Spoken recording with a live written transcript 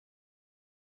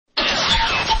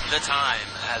The time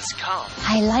has come.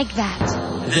 I like that.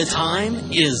 The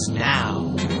time is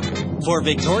now for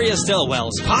Victoria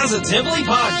Stillwell's Positively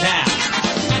Podcast.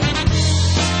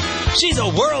 She's a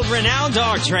world-renowned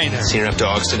dog trainer. Seen enough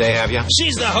dogs today, have you?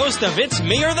 She's the host of It's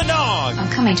Me or the Dog. I'm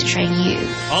coming to train you.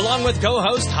 Along with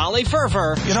co-host Holly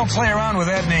Furfer. You don't play around with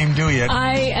that name, do you?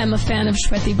 I am a fan of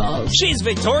Shwethy Balls. She's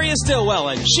Victoria Stillwell,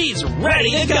 and she's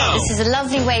ready to go. This is a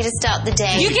lovely way to start the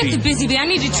day. You get the busy bee. I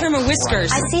need to trim her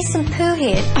whiskers. I see some poo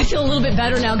here. I feel a little bit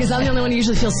better now because I'm the only one who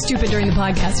usually feels stupid during the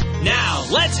podcast. Now,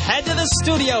 let's head to the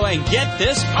studio and get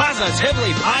this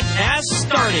Positively Podcast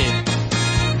started.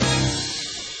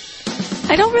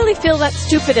 I don't really feel that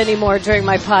stupid anymore during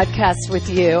my podcast with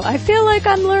you. I feel like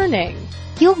I'm learning.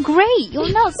 You're great.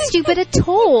 You're not stupid at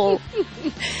all.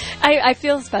 I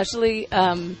feel especially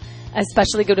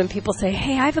good when people say,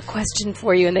 hey, I have a question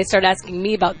for you. And they start asking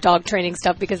me about dog training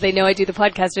stuff because they know I do the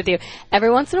podcast with you. Every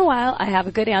once in a while, I have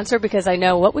a good answer because I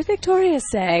know, what would Victoria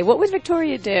say? What would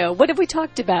Victoria do? What have we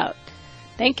talked about?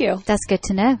 Thank you. That's good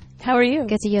to know. How are you?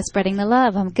 Good to you're spreading the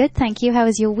love. I'm good, thank you. How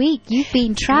was your week? You've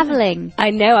been traveling.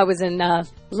 I know. I was in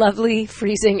lovely,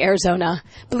 freezing Arizona.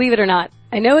 Believe it or not.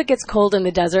 I know it gets cold in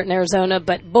the desert in Arizona,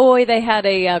 but boy, they had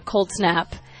a cold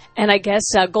snap. And I guess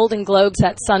Golden Globes,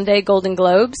 that Sunday, Golden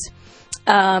Globes,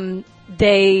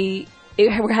 they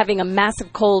were having a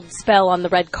massive cold spell on the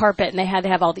red carpet, and they had to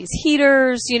have all these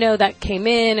heaters, that came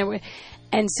in.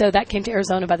 And so that came to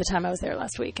Arizona by the time I was there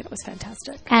last week, and it was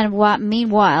fantastic. And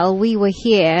meanwhile, we were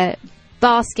here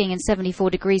basking in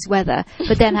 74 degrees weather,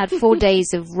 but then had 4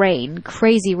 days of rain,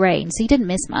 crazy rain, so you didn't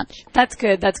miss much. That's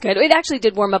good, that's good. It actually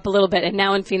did warm up a little bit, and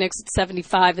now in Phoenix it's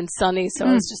 75 and sunny, so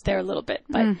I was just there a little bit.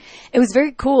 But it was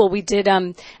very cool. We did,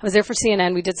 I was there for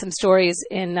CNN. We did some stories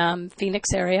in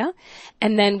Phoenix area,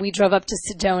 and then we drove up to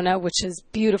Sedona, which is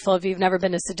beautiful. If you've never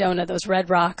been to Sedona, those red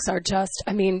rocks are just,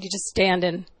 you just stand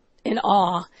in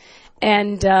awe.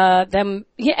 And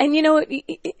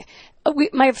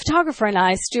my photographer and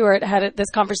I, Stuart, had this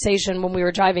conversation when we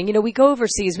were driving. We go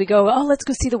overseas. We go, let's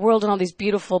go see the world and all these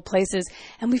beautiful places.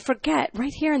 And we forget,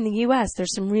 right here in the U.S.,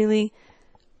 there's some really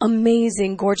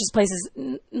amazing, gorgeous places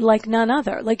like none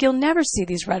other. Like, you'll never see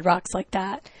these red rocks like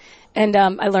that. And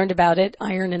I learned about it,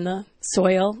 iron in the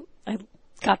soil. I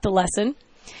got the lesson.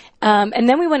 And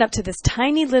then we went up to this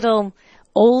tiny little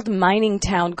old mining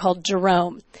town called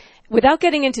Jerome. Without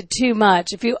getting into too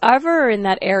much, if you ever are in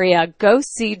that area, go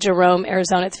see Jerome,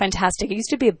 Arizona. It's fantastic. It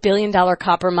used to be $1 billion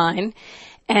copper mine.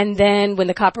 And then when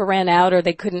the copper ran out, or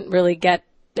they couldn't really get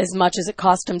as much as it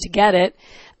cost them to get it,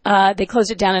 they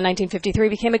closed it down in 1953. It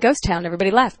became a ghost town. Everybody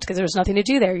left because there was nothing to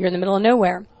do there. You're in the middle of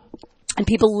nowhere. And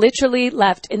people literally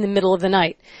left in the middle of the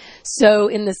night. So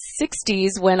in the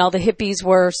 60s, when all the hippies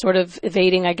were sort of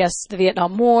evading, I guess, the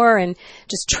Vietnam War and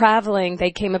just traveling,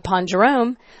 they came upon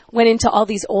Jerome, went into all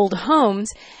these old homes,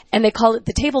 and they called it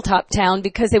the tabletop town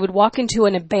because they would walk into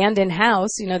an abandoned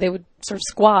house, they would sort of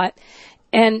squat,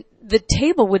 and the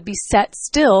table would be set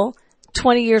still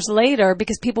 20 years later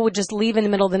because people would just leave in the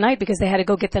middle of the night because they had to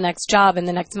go get the next job in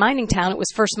the next mining town. It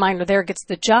was first miner there gets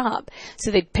the job.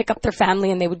 So they'd pick up their family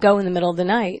and they would go in the middle of the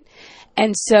night.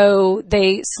 And so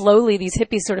they slowly, these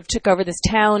hippies sort of took over this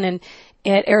town, and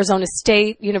at Arizona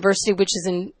State University, which is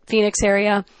in Phoenix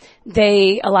area,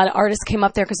 a lot of artists came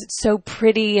up there because it's so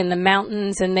pretty in the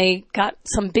mountains, and they got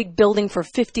some big building for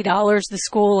 $50, the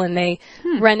school, and they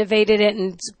renovated it,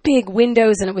 and it's big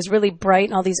windows, and it was really bright,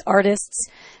 and all these artists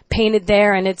painted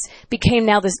there, and it's became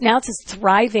now it's this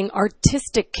thriving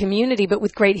artistic community, but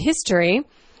with great history.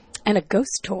 And a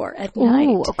ghost tour at night.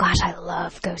 Oh, gosh, I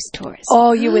love ghost tours.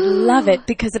 Oh, you would love it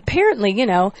because apparently,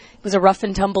 it was a rough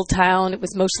and tumble town. It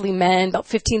was mostly men, about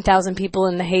 15,000 people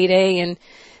in the heyday. And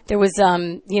there was,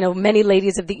 many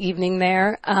ladies of the evening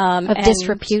there. Of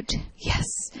disrepute. Yes.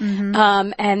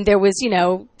 Mm-hmm. And there was,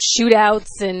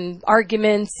 shootouts and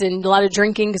arguments and a lot of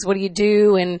drinking because what do you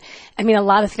do? And a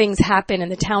lot of things happened,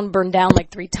 and the town burned down like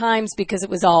 3 times because it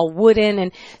was all wooden.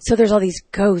 And so there's all these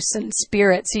ghosts and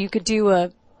spirits. So you could do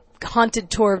a haunted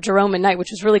tour of Jerome at night,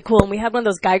 which was really cool. And we had one of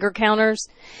those Geiger counters.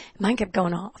 Mine kept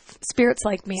going off. Spirits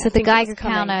like me. So the Geiger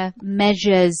counter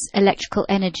measures electrical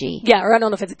energy. Yeah, or I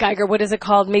don't know if it's Geiger. What is it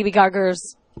called? Maybe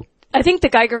Geiger's. I think the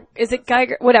Geiger, is it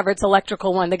Geiger? Whatever, it's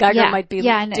electrical one. The Geiger might be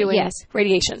doing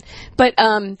radiation. But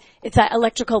it's that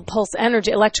electrical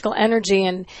energy.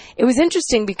 And it was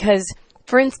interesting because,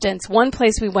 for instance, one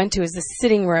place we went to is the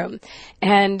sitting room,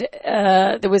 and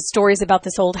there was stories about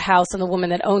this old house and the woman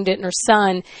that owned it and her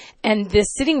son. And this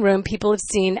sitting room, people have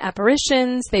seen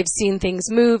apparitions, they've seen things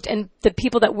moved, and the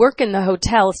people that work in the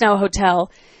hotel, it's now a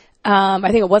hotel,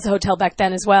 I think it was a hotel back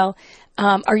then as well,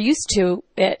 are used to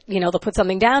it. They'll put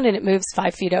something down and it moves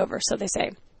 5 feet over, so they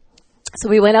say. So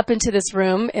we went up into this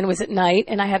room, and it was at night,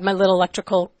 and I had my little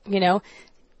electrical,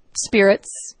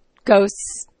 spirits,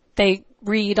 ghosts. They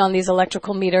read on these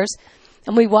electrical meters.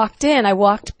 And we walked in. I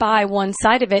walked by one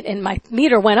side of it, and my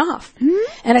meter went off.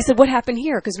 Mm-hmm. And I said, what happened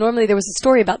here? Because normally there was a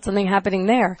story about something happening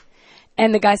there.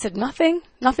 And the guy said, nothing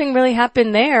really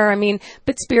happened there. I mean,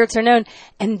 but spirits are known.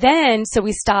 And then, so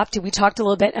we stopped, and we talked a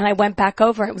little bit, and I went back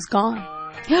over, and it was gone.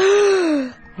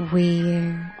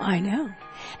 Weird. I know.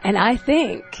 And I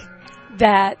think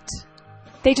that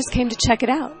they just came to check it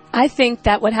out. I think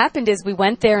that what happened is we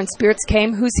went there and spirits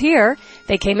came, who's here?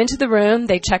 They came into the room,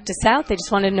 they checked us out, they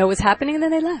just wanted to know what was happening, and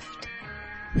then they left.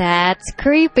 That's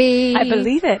creepy. I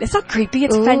believe it. It's not creepy,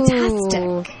 it's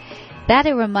fantastic. That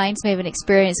it reminds me of an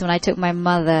experience when I took my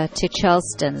mother to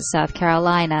Charleston, South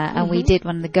Carolina, and we did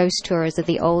one of the ghost tours of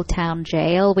the Old Town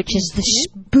Jail, which is the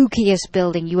spookiest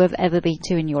building you have ever been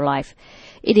to in your life.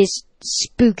 It is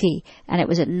spooky, and it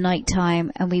was at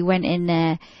nighttime, and we went in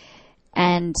there,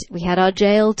 and we had our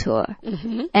jail tour,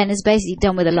 and it's basically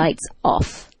done with the lights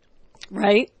off.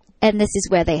 Right. And this is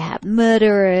where they have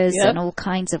murderers and all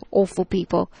kinds of awful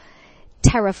people.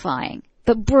 Terrifying,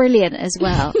 but brilliant as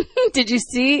well. Did you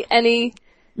see any?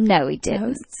 No, we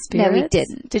didn't. Spirits? No, we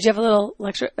didn't. Did you have a little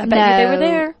lecture? I bet you they were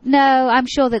there. No, I'm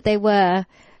sure that they were.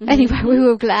 Anyway, we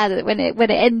were glad that when it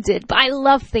ended. But I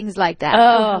love things like that.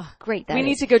 Oh, great that We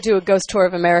need to go do a ghost tour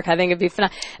of America. I think it'd be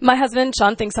fun. My husband,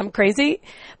 Sean, thinks I'm crazy,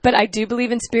 but I do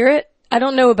believe in spirit. I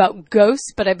don't know about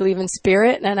ghosts, but I believe in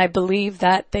spirit, and I believe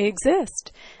that they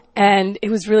exist. And it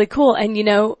was really cool. And,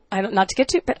 not to get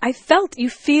to it, but I felt,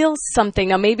 you feel something.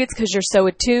 Now, maybe it's because you're so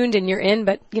attuned and you're in,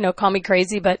 but, call me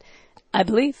crazy, but I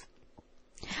believe.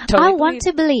 Totally want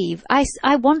to believe. I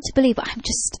want to believe.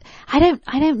 I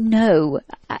don't know.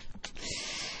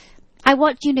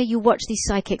 You watch these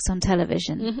psychics on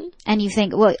television and you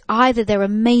think, well, either they're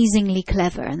amazingly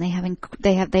clever and they have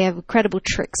incredible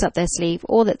tricks up their sleeve,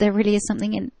 or that there really is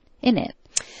something in it.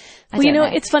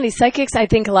 Well, it's funny. Psychics, I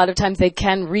think a lot of times they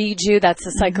can read you. That's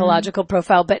a psychological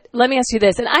profile. But let me ask you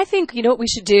this. And I think, what we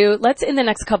should do? In the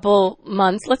next couple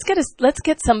months, let's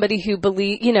get somebody who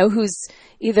who's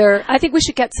either, I think we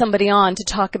should get somebody on to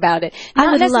talk about it.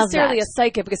 Not necessarily a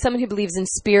psychic, because someone who believes in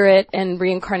spirit and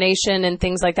reincarnation and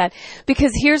things like that.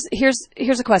 Because here's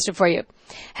a question for you.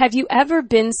 Have you ever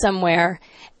been somewhere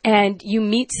and you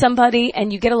meet somebody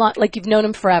and you get along, like you've known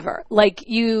them forever, like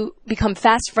you become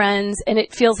fast friends, and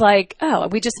it feels like, oh,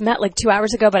 we just met like 2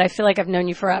 hours ago, but I feel like I've known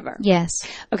you forever? Yes.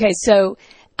 Okay, so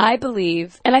I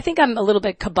believe, and I think I'm a little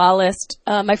bit Kabbalist.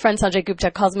 My friend Sanjay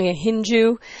Gupta calls me a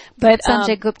Hindu, but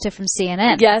Sanjay Gupta from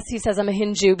CNN. Yes, he says I'm a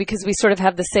Hindu because we sort of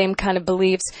have the same kind of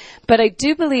beliefs. But I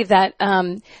do believe that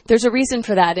there's a reason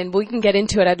for that, and we can get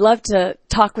into it. I'd love to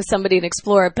talk with somebody and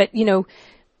explore it. But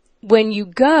when you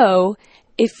go,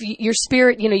 if your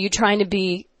spirit, you're trying to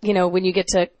be, when you get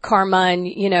to karma and,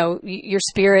 your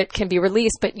spirit can be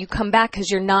released, but you come back because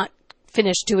you're not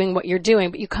finished doing what you're doing,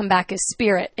 but you come back as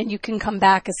spirit, and you can come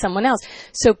back as someone else.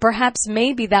 So perhaps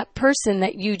maybe that person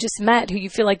that you just met, who you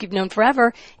feel like you've known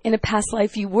forever, in a past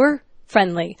life you were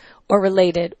friendly or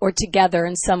related or together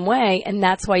in some way, and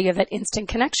that's why you have that instant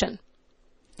connection.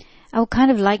 I would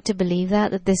kind of like to believe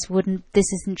that this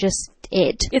isn't just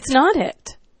it. It's not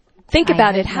it. Think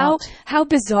about it. How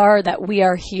bizarre that we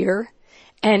are here,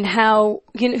 and how,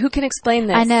 who can explain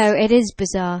this? I know, it is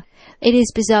bizarre. It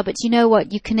is bizarre, but you know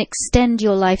what? You can extend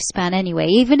your lifespan anyway.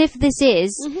 Even if this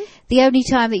is the only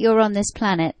time that you're on this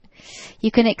planet,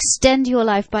 you can extend your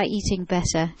life by eating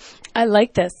better. I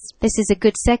like this. This is a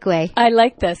good segue. I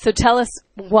like this. So tell us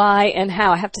why and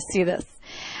how. I have to see this.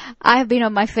 I've been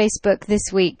on my Facebook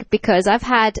this week because I've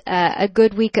had a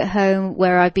good week at home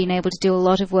where I've been able to do a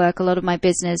lot of work, a lot of my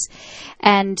business.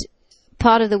 And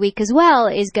part of the week as well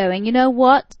is going, you know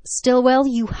what, Stillwell,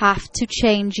 you have to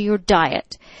change your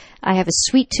diet. I have a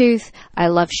sweet tooth. I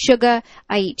love sugar.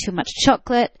 I eat too much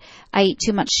chocolate. I eat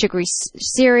too much sugary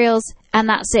cereals. And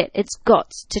that's it. It's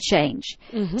got to change.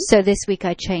 So this week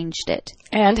I changed it.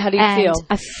 And how do you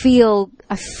feel?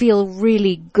 I feel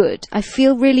really good. I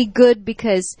feel really good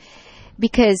because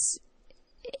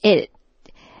I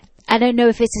don't know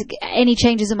if it's any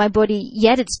changes in my body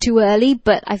yet. It's too early,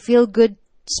 but I feel good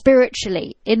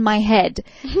spiritually in my head.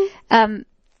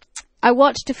 I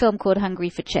watched a film called Hungry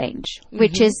for Change,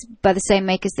 which is by the same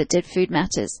makers that did Food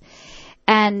Matters.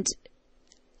 And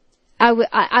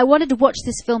I wanted to watch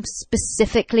this film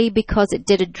specifically because it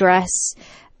did address,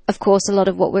 of course, a lot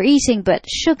of what we're eating, but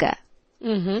sugar.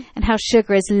 And how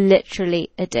sugar is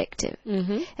literally addictive.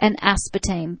 And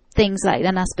aspartame, things like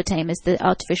that. And aspartame is the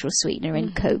artificial sweetener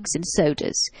in Cokes and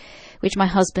sodas, which my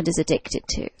husband is addicted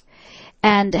to.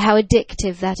 and how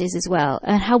addictive that is as well,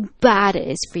 and how bad it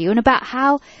is for you, and about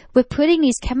how we're putting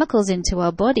these chemicals into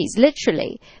our bodies.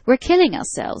 Literally, we're killing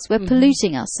ourselves, we're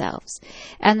polluting ourselves,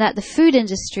 and that the food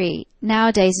industry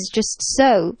nowadays is just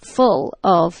so full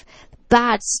of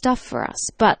bad stuff for us,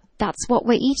 but that's what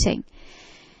we're eating.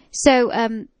 So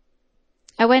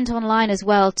I went online as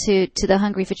well to the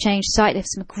Hungry for Change site. They have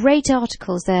some great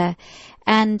articles there,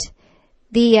 and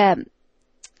the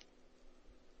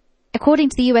according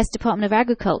to the U.S. Department of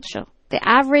Agriculture, the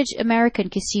average American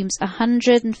consumes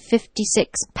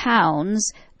 156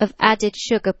 pounds of added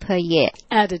sugar per year.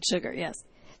 Added sugar, yes.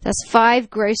 That's 5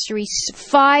 grocery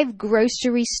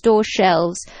store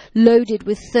shelves loaded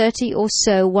with 30 or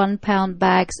so 1-pound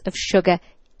bags of sugar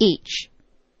each.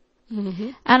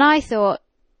 And I thought,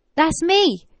 that's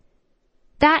me.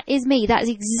 That is me. That is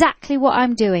exactly what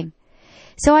I'm doing.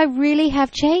 So I really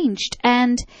have changed.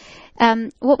 And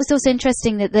what was also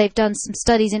interesting that they've done some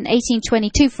studies in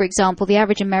 1822, for example, the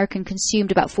average American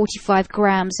consumed about 45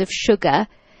 grams of sugar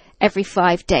every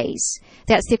 5 days.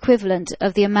 That's the equivalent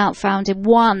of the amount found in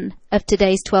one of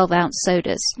today's 12-ounce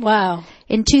sodas. Wow.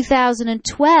 In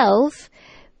 2012,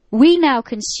 we now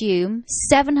consume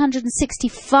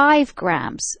 765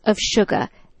 grams of sugar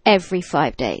every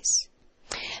 5 days.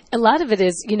 A lot of it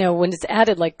is, when it's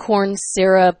added like corn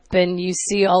syrup and you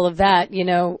see all of that,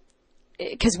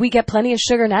 because we get plenty of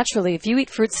sugar naturally. If you eat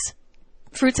fruits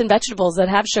and vegetables that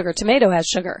have sugar, tomato has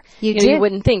sugar. You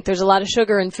wouldn't think. There's a lot of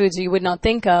sugar in foods you would not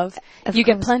think of. You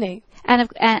get plenty. And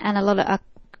a lot of,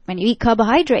 when you eat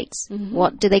carbohydrates,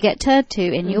 what do they get turned to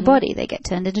in your body? They get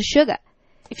turned into sugar.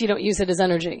 If you don't use it as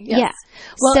energy. Yes. Yeah.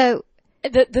 Well, so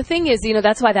the thing is,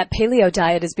 that's why that paleo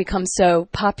diet has become so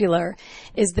popular,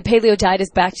 is the paleo diet is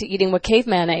back to eating what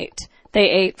caveman ate. They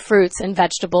ate fruits and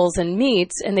vegetables and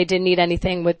meats, and they didn't eat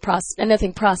anything with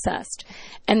nothing processed.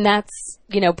 And that's,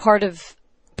 part of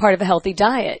a healthy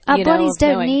diet. Our bodies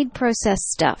don't need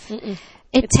processed stuff. It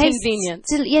it's tastes convenient.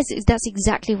 Yes, that's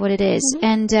exactly what it is.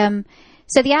 And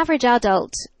so the average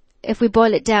adult, if we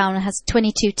boil it down, has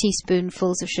 22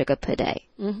 teaspoonfuls of sugar per day.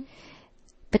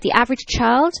 But the average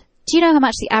child, do you know how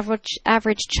much the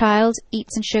average child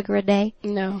eats in sugar a day?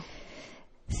 No.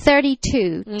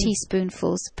 32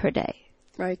 teaspoonfuls per day.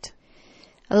 Right.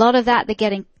 A lot of that, they're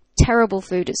getting terrible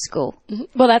food at school.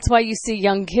 Well, that's why you see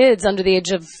young kids under the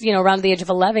age of, around the age of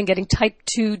 11 getting type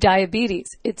 2 diabetes.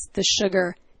 It's the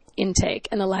sugar intake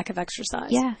and the lack of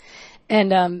exercise. Yeah.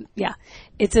 And,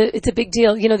 it's a big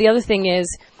deal. The other thing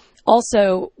is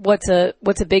also what's a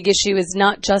big issue is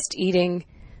not just eating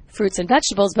fruits and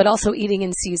vegetables, but also eating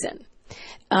in season.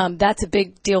 That's a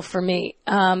big deal for me.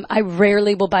 I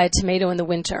rarely will buy a tomato in the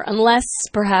winter unless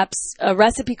perhaps a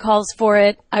recipe calls for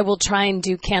it. I will try and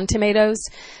do canned tomatoes,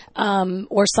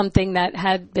 or something that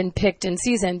had been picked in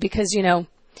season because,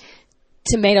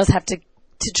 tomatoes have to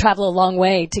travel a long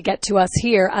way to get to us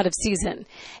here out of season.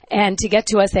 And to get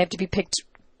to us, they have to be picked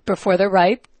before they're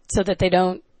ripe so that they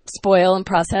don't spoil and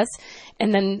process.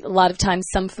 And then a lot of times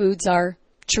some foods are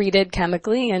treated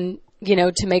chemically and,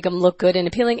 to make them look good and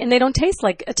appealing. And they don't taste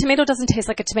like, a tomato doesn't taste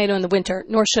like a tomato in the winter,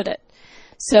 nor should it.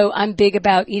 So I'm big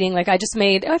about eating, like I just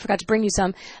made, I forgot to bring you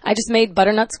some. I just made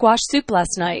butternut squash soup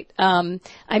last night.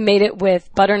 I made it with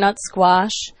butternut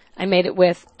squash. I made it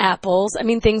with apples. I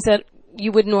mean, things that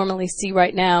you would normally see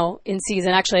right now in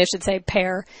season. Actually, I should say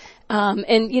pear. And,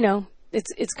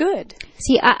 it's good.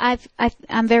 See,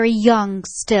 I'm very young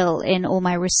still in all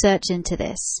my research into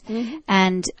this.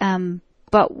 And,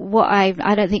 but what I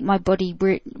don't think my body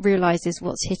realizes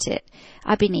what's hit it.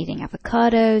 I've been eating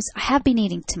avocados. I have been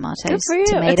eating tomatoes. Good for you.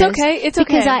 Tomatoes, it's okay. It's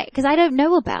okay. Because I don't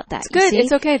know about that. It's good.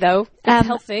 It's okay though. It's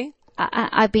healthy.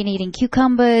 I've been eating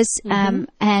cucumbers,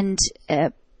 and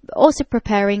also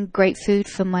preparing great food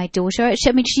for my daughter. She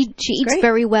eats Great.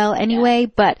 very well anyway,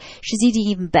 but she's eating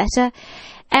even better.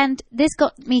 And this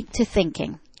got me to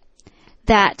thinking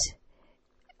that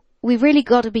we've really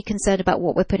got to be concerned about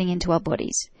what we're putting into our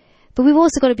bodies. But we've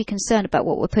also got to be concerned about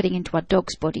what we're putting into our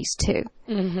dogs' bodies too.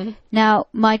 Now,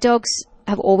 my dogs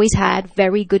have always had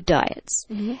very good diets.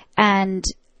 And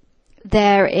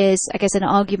there is, I guess, an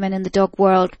argument in the dog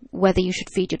world whether you should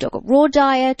feed your dog a raw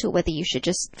diet or whether you should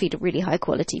just feed a really high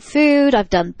quality food. I've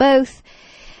done both.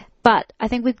 But I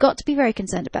think we've got to be very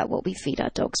concerned about what we feed our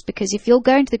dogs, because if you're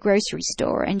going to the grocery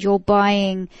store and you're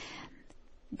buying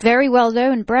very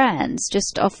well-known brands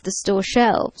just off the store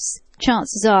shelves,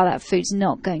 chances are that food's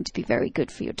not going to be very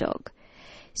good for your dog.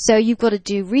 So you've got to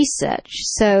do research.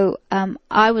 So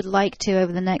I would like to,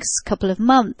 over the next couple of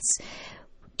months,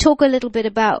 talk a little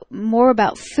bit more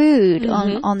about food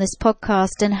on this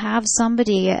podcast and have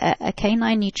somebody, a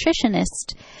canine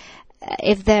nutritionist,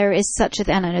 if there is such a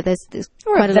thing, and I know there's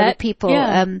Or quite a a lot vet, of people,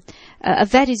 yeah. A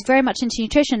vet is very much into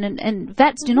nutrition, and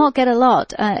vets do not get a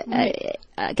lot,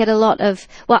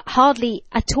 hardly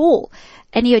at all,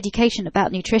 any education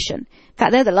about nutrition. In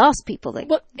fact, they're the last people that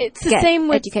it's the get same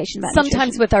with education about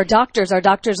sometimes nutrition. with our doctors. Our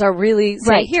doctors are really saying,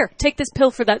 Right. here, take this pill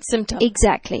for that symptom.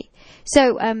 Exactly.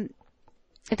 So,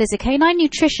 if there's a canine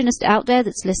nutritionist out there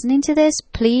that's listening to this,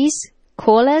 please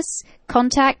call us,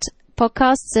 contact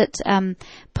podcasts at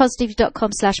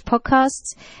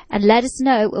positive.com/podcasts, and let us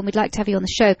know when we'd like to have you on the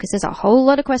show, because there's a whole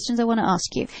lot of questions I want to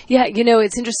ask you. Yeah,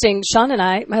 it's interesting. Sean and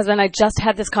I, my husband and I, just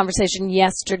had this conversation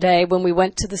yesterday when we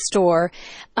went to the store.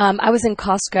 I was in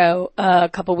Costco a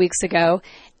couple weeks ago,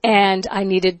 and I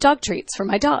needed dog treats for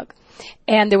my dog.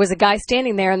 And there was a guy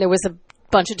standing there, and there was a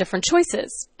bunch of different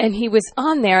choices. And he was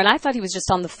on there, and I thought he was just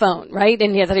on the phone, right?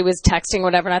 And I thought he was texting or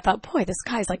whatever. And I thought, boy, this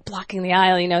guy's like blocking the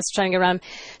aisle, trying to get around.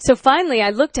 So finally,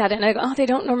 I looked at it, and I go, oh, they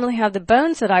don't normally have the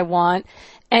bones that I want.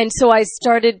 And so I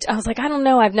was like, I don't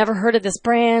know, I've never heard of this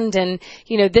brand, and,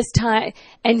 this time,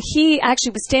 and he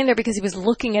actually was standing there because he was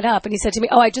looking it up, and he said to me,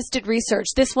 oh, I just did research.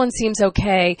 This one seems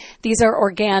okay. These are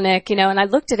organic, and I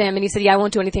looked at him, and he said, yeah, I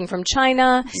won't do anything from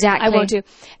China. Exactly. I won't do.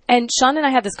 And Sean and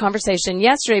I had this conversation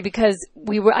yesterday because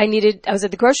I was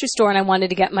at the grocery store, and I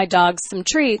wanted to get my dogs some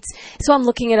treats. So I'm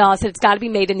looking at it all. I said, it's got to be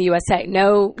made in the USA.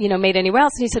 No, made anywhere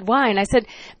else. And he said, why? And I said,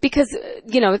 because,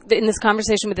 in this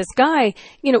conversation with this guy,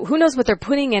 who knows what they're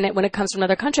putting in it when it comes from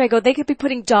another country. I go, they could be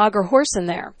putting dog or horse in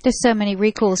there. There's so many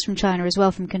recalls from China as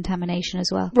well, from contamination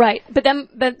as well. Right. But then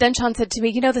Sean said to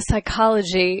me, the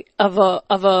psychology of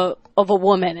a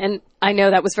woman, and I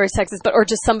know that was very sexist, or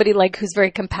just somebody like who's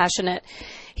very compassionate.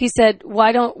 He said,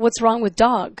 what's wrong with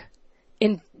dog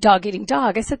eating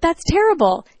dog? I said, that's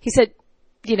terrible. He said,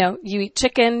 you eat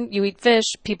chicken, you eat fish,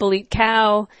 people eat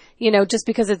cow, just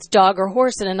because it's dog or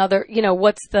horse and another,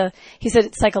 he said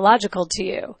it's psychological to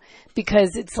you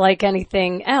because it's like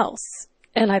anything else.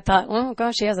 And I thought, oh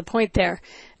gosh, he has a point there.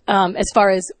 As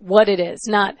far as what it is,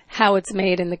 not how it's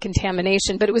made and the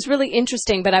contamination. But it was really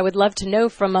interesting, but I would love to know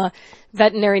from a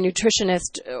veterinary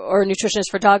nutritionist or a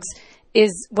nutritionist for dogs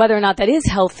is whether or not that is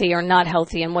healthy or not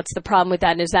healthy, and what's the problem with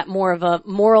that, and is that more of a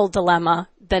moral dilemma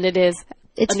than it is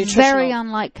It's very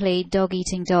unlikely dog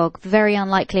eating dog. Very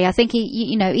unlikely. I think,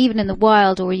 even in the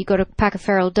wild, or you got a pack of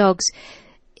feral dogs,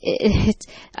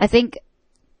 I think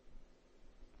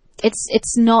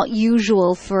it's not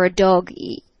usual for a dog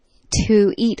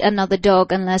to eat another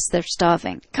dog unless they're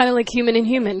starving. Kind of like human and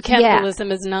human.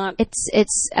 Cannibalism is not.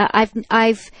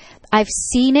 I've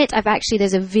seen it.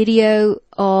 There's a video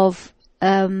of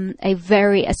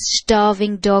a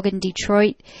starving dog in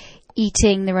Detroit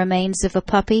eating the remains of a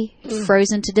puppy,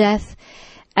 frozen to death.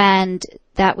 And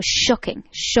that was shocking.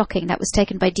 That was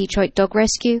taken by Detroit Dog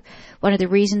Rescue, one of the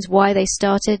reasons why they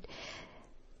started.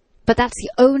 But that's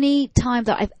the only time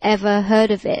that I've ever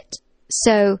heard of it.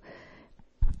 So,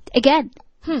 again,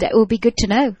 that will be good to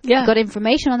know. Yeah. If you've got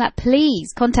information on that,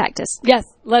 please contact us. Yes,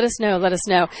 let us know.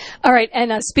 All right,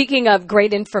 and speaking of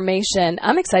great information,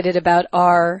 I'm excited about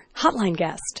our hotline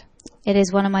guest. It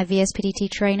is one of my VSPDT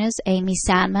trainers, Amy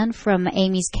Sandman from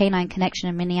Amy's Canine Connection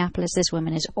in Minneapolis. This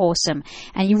woman is awesome,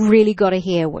 and you really got to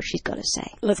hear what she's got to say.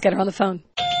 Let's get her on the phone.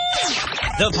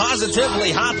 The Positively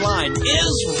Hotline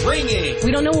is ringing.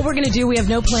 We don't know what we're going to do. We have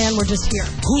no plan. We're just here.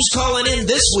 Who's calling in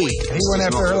this week? He went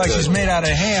after her like she's made out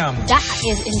of ham. That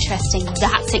is interesting.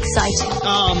 That's exciting.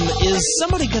 Is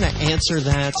somebody going to answer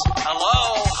that?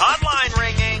 Hello? Hotline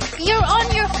ringing. You're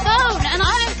on your phone, and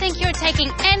I don't think you're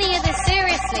taking any of this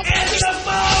seriously. Answer the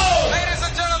phone! Ladies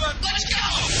and gentlemen, let's go!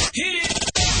 Hit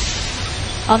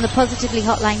it! On the Positively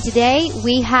Hotline today,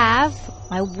 we have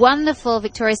my wonderful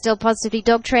Victoria Still Positively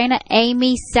dog trainer,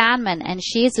 Amy Sandman, and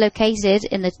she is located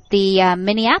in the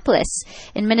Minneapolis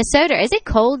in Minnesota. Is it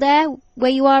cold there where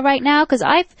you are right now? Because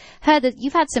I've heard that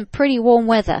you've had some pretty warm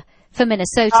weather for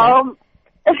Minnesota.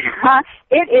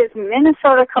 It is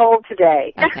Minnesota cold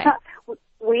today. Okay.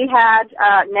 We had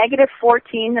negative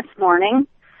 14 this morning,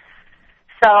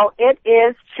 so it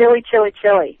is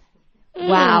chilly.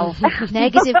 Wow.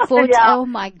 Negative 14. Yeah. Oh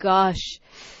my gosh.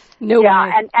 No yeah,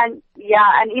 way. and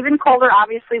even colder,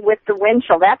 obviously, with the wind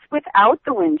chill. That's without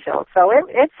the wind chill. So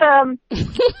it's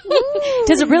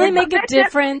Does it really make a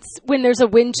difference when there's a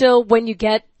wind chill when you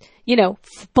get,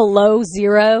 below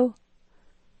zero?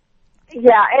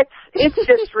 Yeah, it's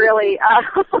just really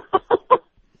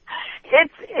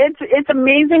it's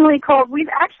amazingly cold. We've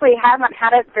actually haven't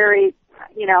had it very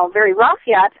rough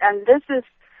yet, and this is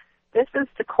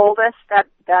the coldest that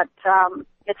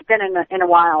it's been in a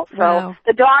while. So wow.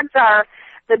 the dogs are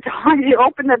the dog, you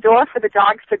open the door for the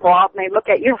dogs to go out, and they look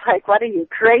at you like, what, are you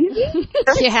crazy?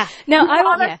 Yeah. Now, You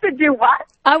want us to do what?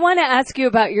 I want to ask you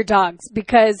about your dogs,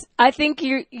 because I think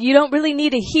you don't really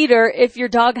need a heater if your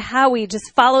dog Howie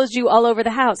just follows you all over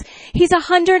the house. He's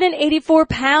 184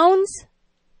 pounds?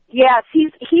 Yes,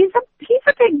 he's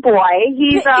a big boy.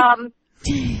 He's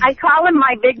I call him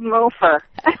my big moofer.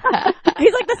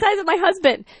 He's like the size of my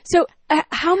husband. So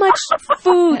how much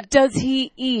food does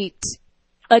he eat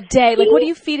a day? Like, what do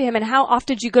you feed him, and how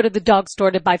often do you go to the dog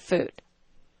store to buy food?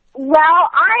 Well,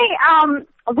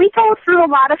 we go through a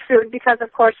lot of food because,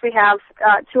 of course, we have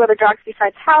 2 other dogs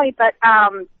besides Howie, but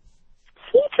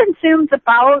he consumes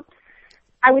about,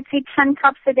 I would say, 10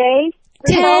 cups a day.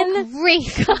 10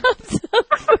 cups of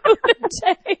food a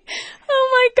day. Oh,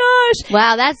 my gosh.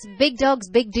 Wow, that's big dogs,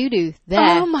 big doo-doo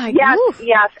there. Oh, my Yes, gosh.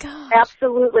 yes,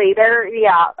 absolutely.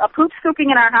 A poop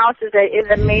scooping in our house is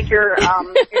a major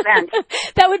event.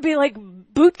 That would be like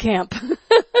boot camp.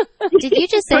 Did you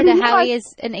just say that Howie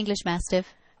is an English Mastiff?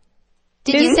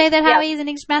 Did you say that Howie is an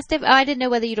English Mastiff? Oh, I didn't know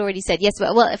whether you'd already said. Yes,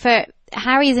 well, for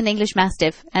Harry is an English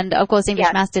Mastiff, and of course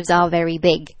English Mastiffs are very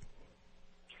big.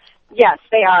 Yes,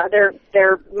 they are.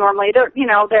 They're normally,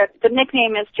 the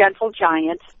nickname is Gentle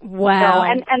Giant. Wow.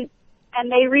 So,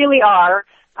 and they really are.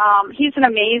 He's an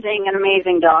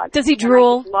amazing dog. Does he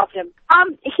drool? I love him.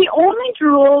 He only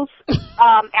drools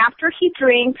after he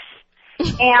drinks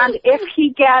and if he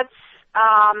gets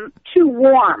too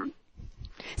warm.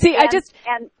 See,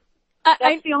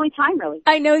 that's the only time, really.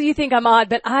 I know you think I'm odd,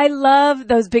 but I love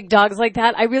those big dogs like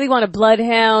that. I really want a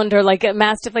bloodhound or like a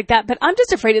mastiff like that, but I'm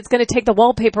just afraid it's going to take the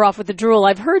wallpaper off with the drool.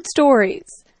 I've heard stories.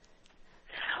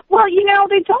 Well,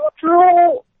 they don't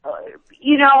drool.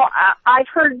 I've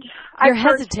heard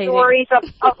stories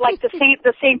of like the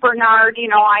Saint Bernard.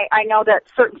 I know that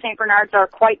certain Saint Bernards are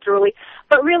quite drooly,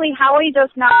 but really Howie does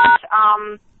not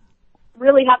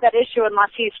really have that issue unless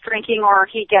he's drinking or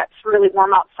he gets really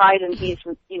warm outside and he's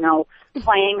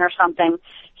playing or something.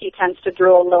 He tends to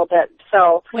drool a little bit.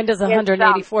 So when does a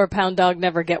 184-pound dog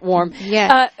never get warm?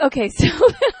 Yeah. Okay, so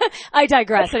I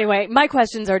digress. Anyway, my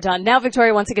questions are done. Now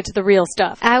Victoria wants to get to the real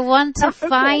stuff. I want to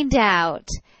find out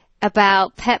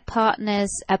about pet partners,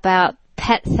 about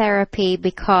pet therapy,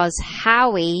 because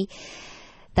Howie,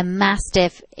 the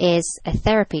Mastiff, is a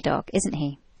therapy dog, isn't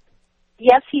he?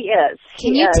 Yes, he is.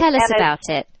 Can you tell us about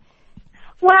it?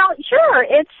 Well, sure.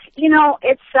 It's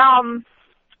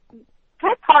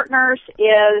Pet Partners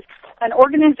is an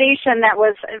organization that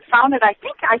was founded, I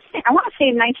want to say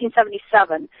in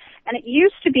 1977, and it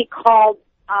used to be called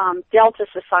Delta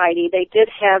Society. They did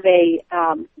have a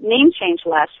name change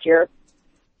last year.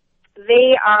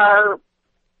 They are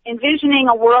envisioning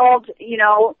a world,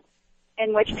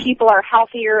 in which people are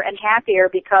healthier and happier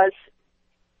because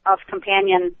of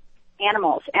companion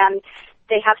animals, and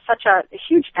they have such a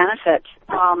huge benefit,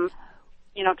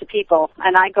 to people.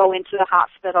 And I go into the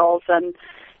hospitals, and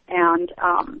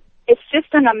it's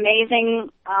just an amazing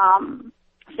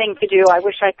thing to do. I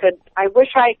wish I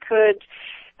could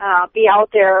be out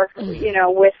there, in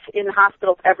the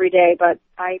hospitals every day, but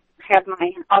I have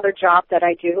my other job that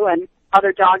I do and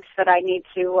other dogs that I need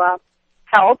to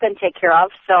help and take care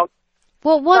of. So.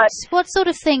 Well, what sort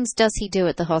of things does he do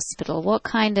at the hospital? What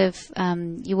kind of,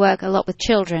 you work a lot with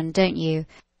children, don't you?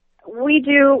 We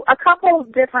do a couple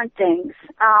different things.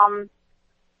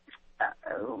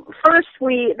 First,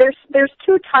 there's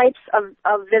 2 types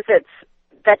of visits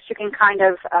that you can kind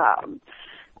of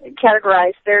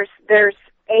categorize. There's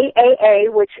AAA,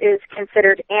 which is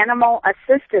considered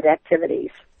animal-assisted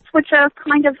activities, which are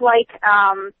kind of like,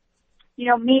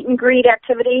 meet and greet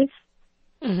activities.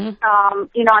 Mm-hmm.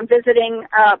 I'm visiting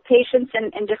patients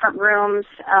in different rooms.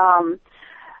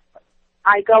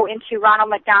 I go into Ronald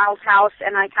McDonald's house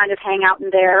and I kind of hang out in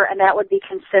there, and that would be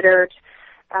considered,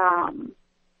 an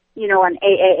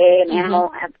AAA, an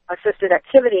animal-assisted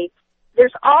activity.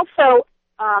 There's also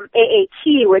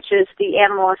AAT, which is the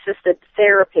animal-assisted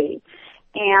therapy,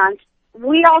 and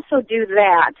we also do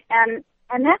that, and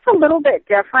that's a little bit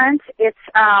different.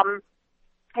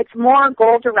 It's more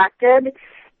goal-directed.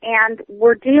 And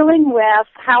we're dealing with,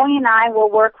 Howie and I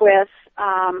will work with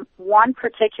one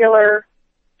particular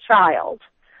child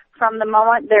from the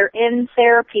moment they're in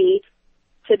therapy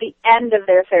to the end of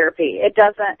their therapy.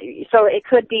 So it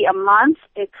could be a month,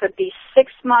 it could be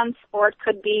 6 months, or it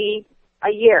could be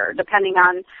a year, depending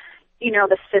on,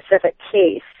 the specific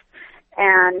case.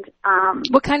 And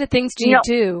what kind of things do you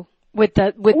do with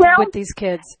these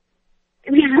kids?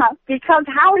 Yeah, because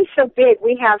Howie's so big,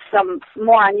 we have some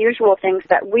more unusual things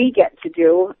that we get to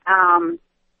do.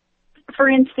 For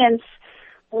instance,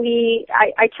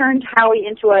 I turned Howie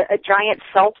into a giant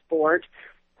felt board,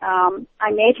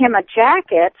 I made him a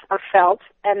jacket of felt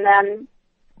and then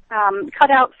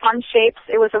cut out fun shapes.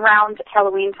 It was around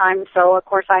Halloween time, so of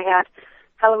course I had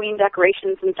Halloween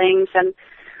decorations and things, and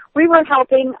we were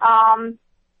helping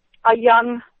a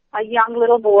young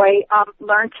little boy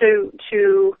learn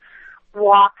to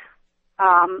walk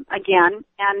again.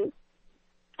 And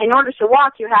in order to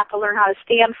walk, you have to learn how to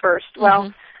stand first.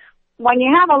 Well, when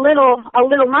you have a little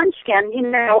munchkin,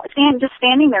 just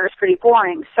standing there is pretty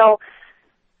boring. So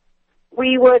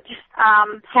we would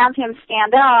have him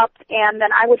stand up, and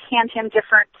then I would hand him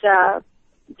different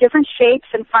shapes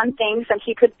and fun things, and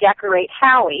he could decorate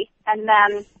Howie. And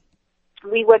then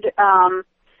we would, a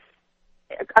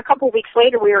couple of weeks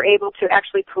later, we were able to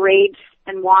actually parade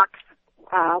and walk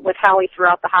with Howie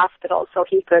throughout the hospital, so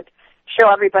he could show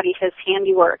everybody his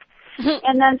handiwork.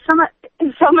 And then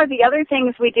some of the other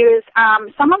things we do is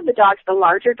some of the dogs, the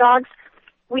larger dogs,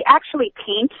 we actually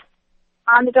paint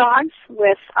on the dogs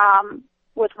with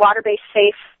water-based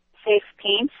safe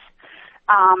paints.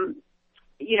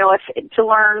 If to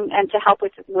learn and to help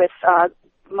with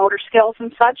motor skills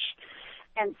and such.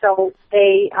 And so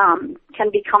they can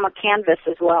become a canvas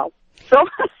as well. So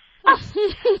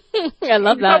I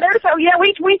love that.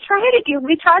 We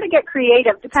try to get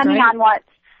creative depending on what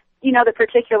the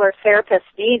particular therapist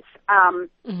needs. And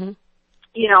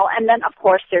then of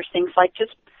course there's things like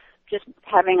just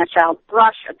having a child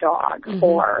brush a dog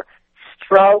or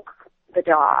stroke the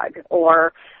dog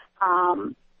or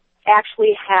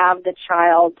actually have the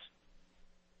child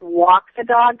walk the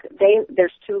dog.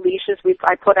 There's 2 leashes.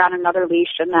 I put on another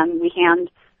leash, and then we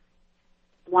hand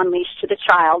one leash to the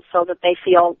child so that they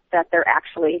feel that they're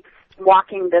actually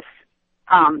walking this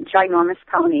ginormous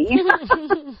pony.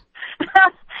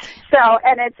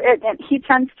 And he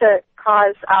tends to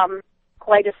cause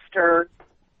quite a stir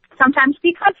sometimes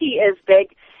because he is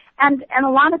big, and a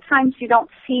lot of times you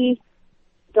don't see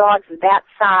dogs that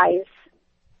size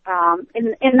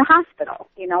in the hospital.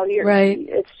 Right.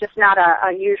 It's just not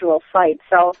a usual sight.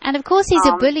 So, and of course he's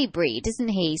a bully breed, isn't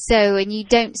he? So, and you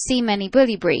don't see many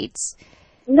bully breeds.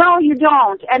 No, you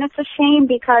don't, and it's a shame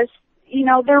because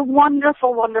they're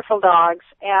wonderful, wonderful dogs,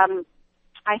 and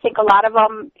I think a lot of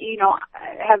them,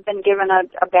 have been given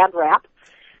a bad rap,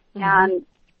 and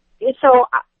so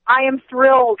I am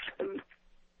thrilled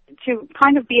to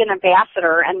kind of be an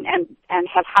ambassador and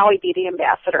have Howie be the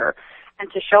ambassador,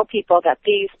 and to show people that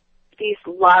these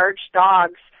large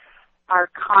dogs are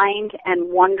kind and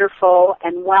wonderful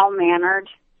and well-mannered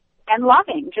and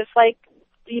loving, just like,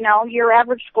 your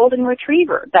average golden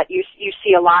retriever that you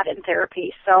see a lot in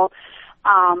therapy. So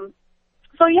I'm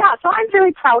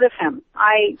very proud of him.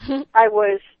 I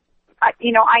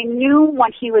knew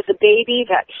when he was a baby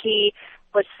that he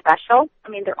was special. I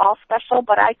mean, they're all special,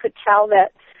 but I could tell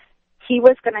that he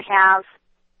was going to have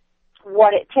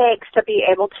what it takes to be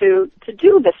able to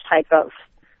do this type of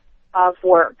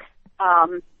work,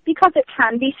 because it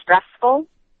can be stressful,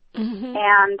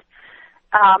 and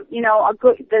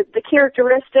the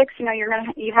characteristics.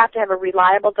 You have to have a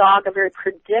reliable dog, a very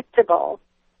predictable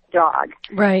dog,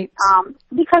 right?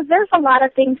 Because there's a lot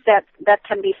of things that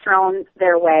can be thrown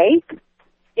their way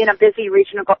in a busy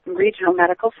regional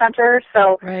medical center.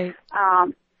 So, right.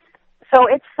 So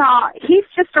he's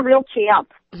just a real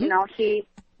champ.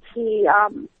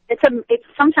 It's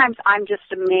sometimes I'm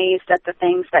just amazed at the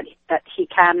things that he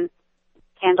can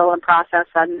handle and process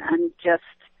and just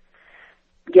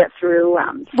get through.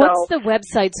 What's the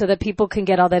website so that people can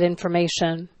get all that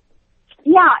information?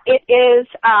 Yeah, it is.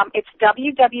 It's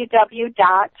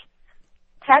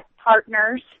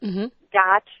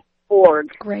www.petpartners.org.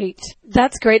 Great.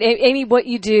 That's great. Amy, what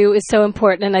you do is so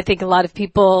important, and I think a lot of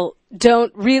people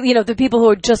don't really, the people who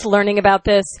are just learning about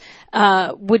this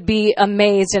would be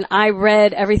amazed. And I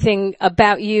read everything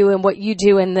about you and what you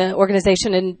do in the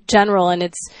organization in general, and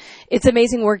it's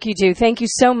amazing work you do. Thank you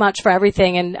so much for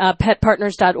everything, and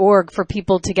petpartners.org for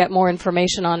people to get more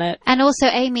information on it. And also,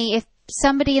 Amy, if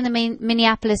somebody in the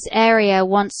Minneapolis area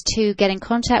wants to get in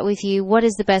contact with you, what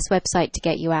is the best website to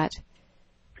get you at?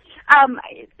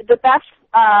 The best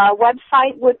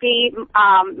website would be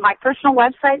my personal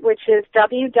website, which is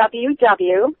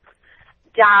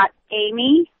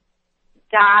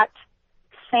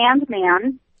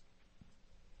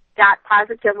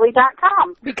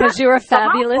www.amy.sandman.positively.com. Because you're a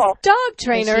fabulous dog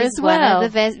trainer as well. One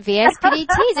of the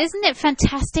VSPDTs. Isn't it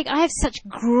fantastic? I have such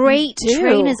great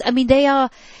trainers. I mean, they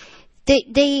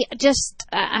just,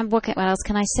 what else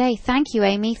can I say? Thank you,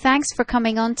 Amy. Thanks for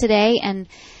coming on today and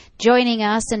joining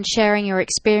us and sharing your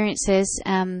experiences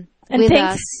with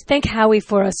us. Thank Howie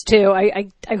for us, too.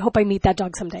 I hope I meet that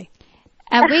dog someday.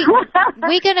 And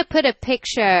we're going to put a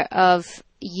picture of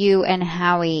you and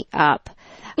Howie up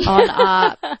on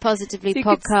our Positively So you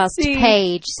could podcast see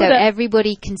page so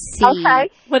everybody can see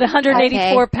what a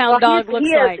 184-pound dog looks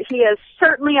like. He is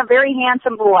certainly a very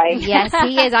handsome boy. Yes,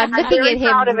 he is. I'm looking very at him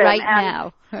proud of him, right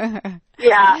and- now.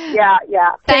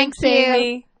 Yeah. Thanks, you.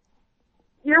 Amy.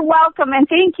 You're welcome, and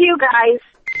thank you, guys.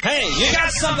 Hey, you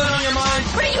got something on your mind?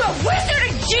 What are you, a wizard,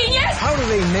 a genius? How do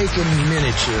they make him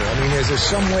miniature? I mean, is there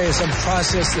some way, some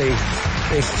process they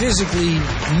physically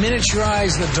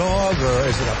miniaturize the dog, or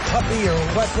is it a puppy, or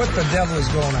what the devil is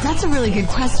going on? That's a really good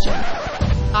question.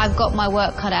 I've got my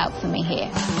work cut out for me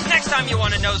here. Next time you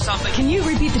want to know something, Can you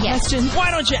repeat the question?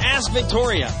 why don't you ask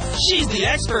Victoria? She's the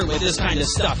expert with this kind of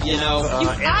stuff, you know. You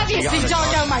obviously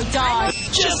don't know my dog.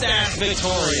 Just ask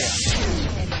Victoria.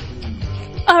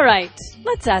 All right.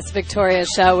 Let's ask Victoria,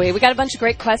 shall we? We got a bunch of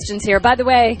great questions here. By the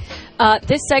way,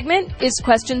 this segment is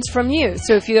questions from you.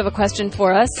 So if you have a question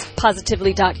for us,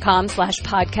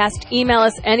 positively.com/podcast. Email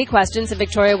us any questions and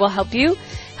Victoria will help you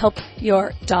help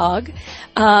your dog.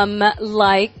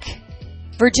 Like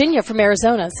Virginia from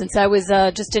Arizona, since I was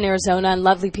just in Arizona and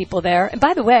lovely people there. And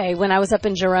by the way, when I was up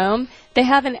in Jerome, they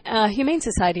have a humane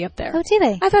society up there. Oh, do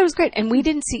they? I thought it was great. And we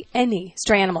didn't see any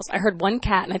stray animals. I heard one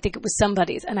cat, and I think it was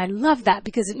somebody's. And I love that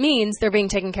because it means they're being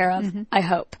taken care of, I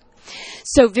hope.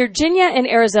 So Virginia in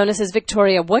Arizona says,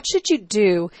 Victoria, what should you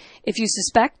do if you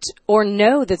suspect or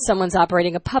know that someone's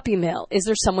operating a puppy mill? Is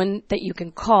there someone that you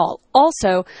can call?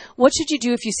 Also, what should you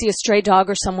do if you see a stray dog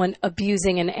or someone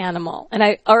abusing an animal? And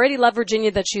I already love Virginia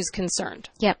that she's concerned.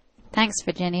 Yep. Thanks,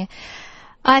 Virginia.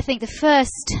 I think the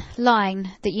first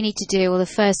line that you need to do, or the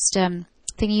first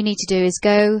thing you need to do, is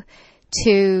go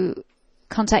to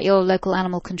contact your local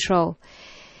animal control.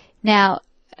 Now,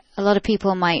 a lot of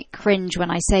people might cringe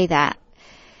when I say that.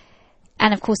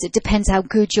 And of course, it depends how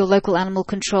good your local animal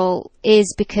control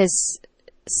is, because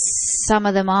some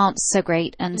of them aren't so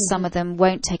great and some of them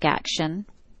won't take action.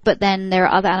 But then there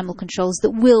are other animal controls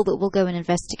that will go and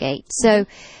investigate. So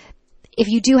if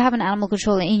you do have an animal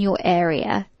controller in your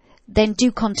area, then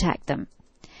do contact them.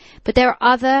 But there are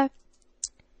other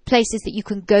places that you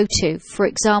can go to. For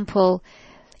example,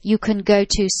 you can go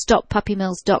to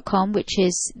stoppuppymills.com, which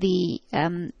is the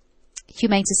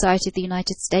Humane Society of the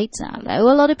United States. Now, I know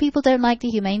a lot of people don't like the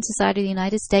Humane Society of the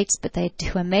United States, but they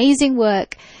do amazing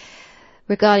work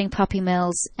regarding puppy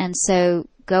mills. And so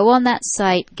go on that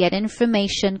site, get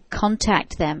information,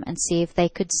 contact them, and see if they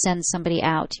could send somebody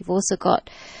out. You've also got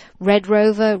Red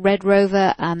Rover. Red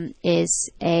Rover is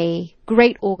a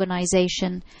great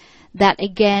organization that,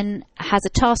 again, has a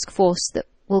task force that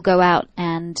will go out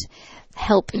and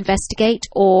help investigate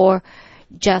or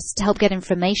just help get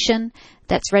information.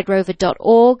 That's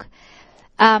redrover.org.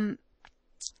 And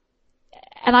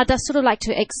I'd just sort of like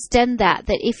to extend that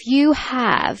if you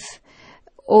have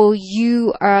or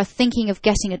you are thinking of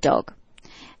getting a dog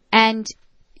and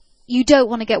you don't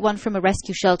want to get one from a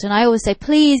rescue shelter, and I always say,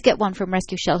 please get one from a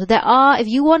rescue shelter. If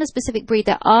you want a specific breed,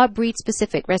 there are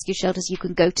breed-specific rescue shelters you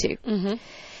can go to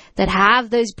that have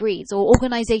those breeds, or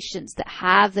organizations that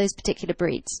have those particular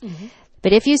breeds.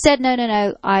 But if you said,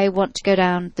 no, I want to go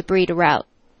down the breeder route,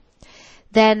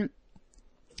 then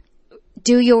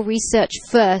do your research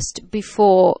first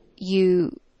before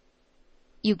you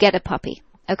get a puppy,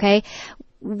 okay?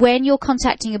 When you're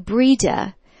contacting a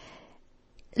breeder,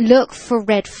 look for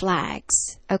red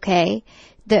flags, okay?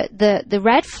 The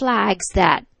red flags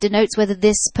that denotes whether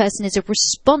this person is a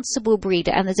responsible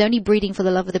breeder and is only breeding for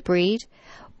the love of the breed,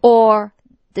 or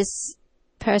this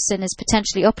person is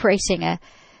potentially operating a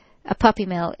puppy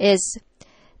mill, is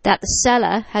that the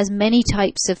seller has many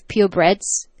types of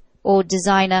purebreds or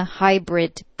designer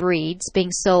hybrid breeds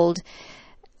being sold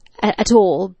at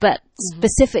all, but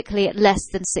specifically at less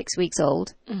than 6 weeks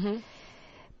old.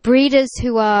 Breeders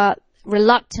who are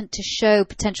reluctant to show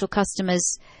potential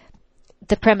customers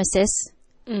the premises,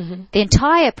 the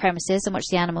entire premises in which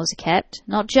the animals are kept,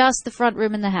 not just the front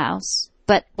room in the house,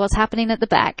 but what's happening at the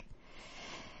back.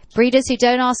 Breeders who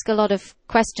don't ask a lot of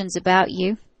questions about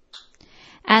you,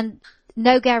 and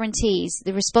no guarantees.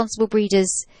 The responsible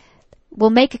breeders will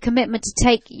make a commitment to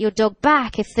take your dog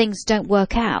back if things don't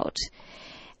work out.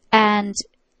 And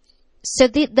so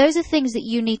those are things that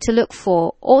you need to look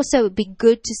for. Also, it would be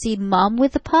good to see mum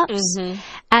with the pups,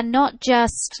 and not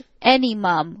just any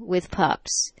mum with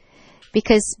pups,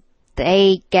 because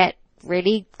they get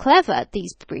really clever,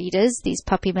 these breeders, these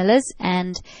puppy millers,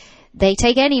 and they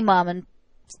take any mum and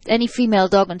any female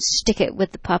dog and stick it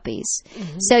with the puppies.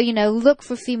 So, look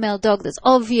for female dog. There's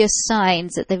obvious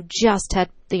signs that they've just had,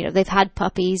 they've had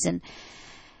puppies.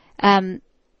 And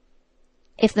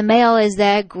if the male is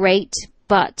there, great,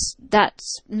 but that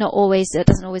doesn't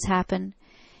always happen.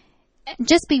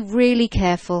 Just be really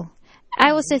careful.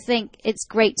 I also think it's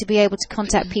great to be able to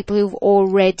contact people who've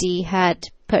already had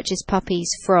purchased puppies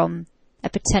from a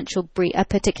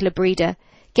particular breeder,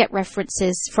 get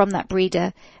references from that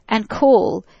breeder, and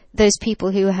call those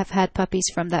people who have had puppies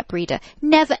from that breeder.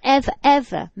 Never, ever,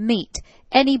 ever meet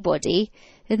anybody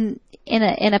in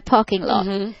a parking lot.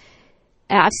 Mm-hmm.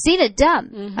 I've seen it done.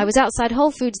 Mm-hmm. I was outside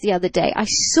Whole Foods the other day. I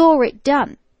saw it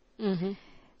done, mm-hmm.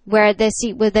 where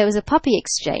there was a puppy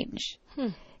exchange,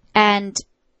 and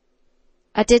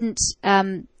I didn't.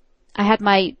 I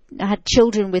had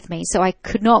children with me, so I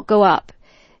could not go up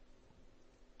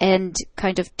and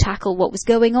kind of tackle what was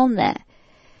going on there.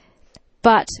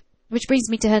 But which brings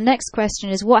me to her next question: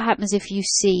 is what happens if you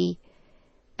see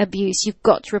abuse? You've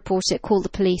got to report it. Call the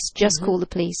police. Just mm-hmm. call the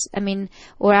police. I mean,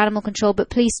 or animal control, but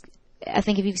police. I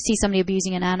think if you see somebody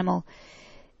abusing an animal,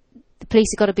 the police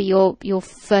have got to be your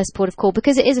first port of call,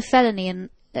 because it is a felony,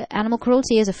 and animal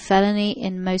cruelty is a felony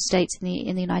in most states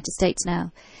in the United States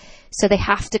now. So they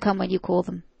have to come when you call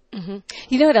them. Mm-hmm.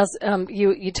 You know what else?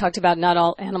 You talked about not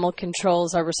all animal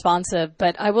controls are responsive,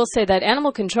 but I will say that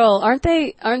animal control aren't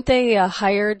they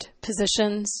hired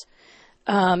positions?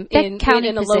 In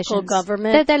a local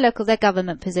government. They're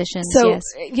government positions. So, yes.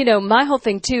 My whole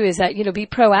thing too is that, be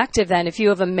proactive then. If you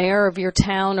have a mayor of your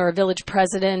town or a village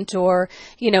president or,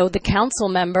 the council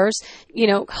members,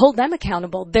 hold them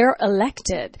accountable. They're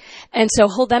elected. And so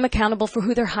hold them accountable for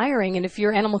who they're hiring. And if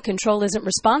your animal control isn't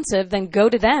responsive, then go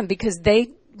to them, because they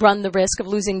run the risk of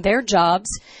losing their jobs.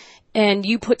 And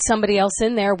you put somebody else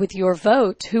in there with your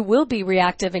vote who will be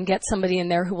reactive and get somebody in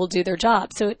there who will do their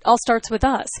job. So it all starts with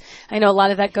us. I know a lot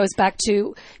of that goes back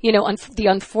to,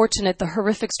 the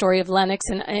horrific story of Lennox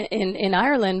in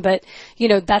Ireland. But,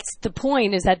 that's the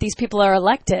point, is that these people are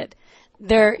elected.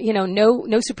 They're,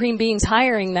 no supreme being's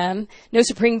hiring them. No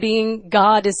supreme being,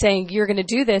 God, is saying, you're going to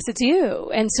do this. It's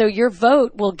you. And so your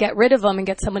vote will get rid of them and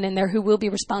get someone in there who will be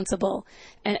responsible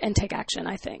and take action,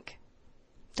 I think.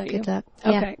 Don't you? Good luck.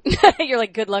 Okay. Yeah. You're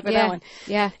like, good luck with that one.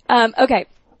 Yeah. Okay.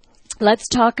 Let's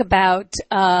talk about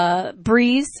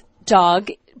Bree's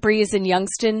dog. Bree is in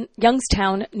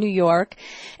Youngstown, New York,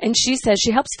 and she says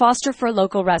she helps foster for a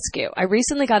local rescue. I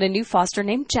recently got a new foster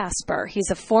named Jasper. He's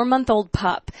a 4-month-old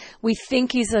pup. We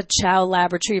think he's a Chow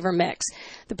Lab Retriever mix.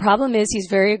 The problem is he's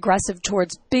very aggressive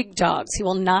towards big dogs. He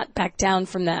will not back down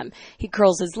from them. He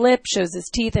curls his lip, shows his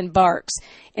teeth, and barks.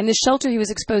 In the shelter, he was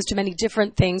exposed to many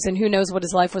different things, and who knows what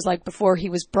his life was like before he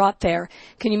was brought there.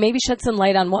 Can you maybe shed some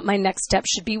light on what my next step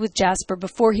should be with Jasper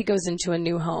before he goes into a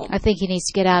new home? I think he needs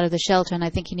to get out of the shelter, and I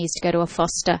think he needs to go to a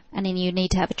foster. And then you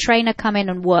need to have a trainer come in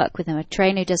and work with him, a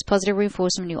trainer who does positive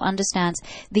reinforcement, who understands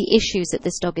the issues that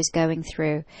this dog is going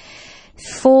through.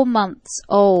 4 months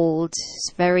old,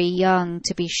 it's very young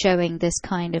to be showing this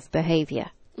kind of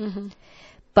behavior. Mm-hmm.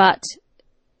 But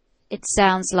it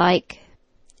sounds like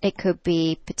it could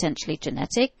be potentially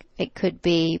genetic. It could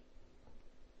be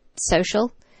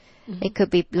social. Mm-hmm. It could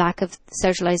be lack of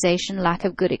socialization, lack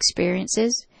of good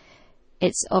experiences.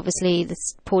 It's obviously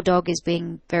this poor dog is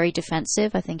being very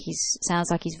defensive. I think sounds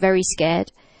like he's very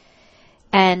scared.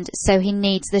 And so he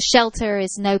needs, the shelter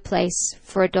is no place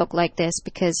for a dog like this,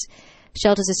 because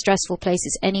shelters are stressful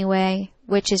places anyway,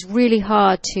 which is really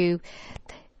hard to,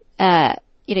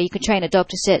 you can train a dog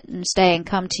to sit and stay and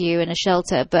come to you in a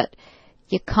shelter, but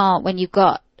you can't when you've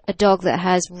got a dog that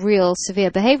has real severe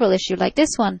behavioral issue like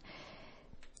this one.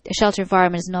 A shelter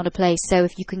environment is not a place. So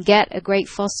if you can get a great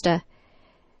foster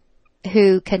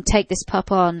who can take this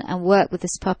pup on and work with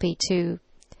this puppy to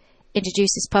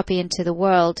introduce this puppy into the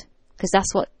world, because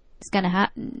that's what is going to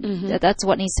happen. Mm-hmm. That's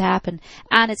what needs to happen.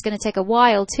 And it's going to take a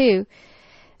while too.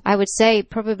 I would say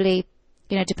probably,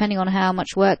 depending on how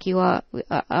much work you are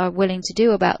willing to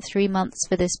do, about 3 months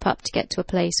for this pup to get to a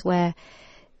place where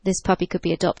this puppy could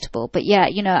be adoptable. But yeah,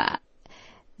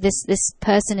 this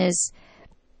person is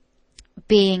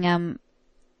being, I'm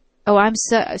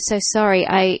so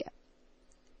sorry.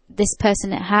 This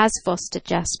person has fostered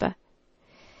Jasper.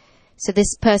 So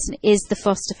this person is the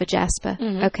foster for Jasper.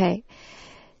 Mm-hmm. Okay.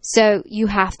 So you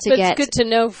have to It's good to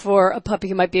know for a puppy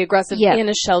who might be aggressive in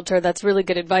a shelter. That's really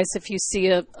good advice if you see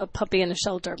a puppy in a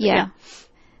shelter. But yeah.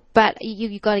 But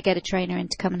you got to get a trainer in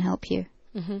to come and help you.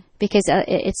 Mm-hmm. Because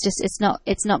it's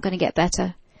not going to get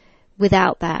better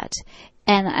without that.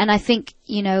 And I think,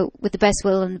 with the best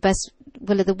will and the best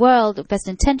will of the world, best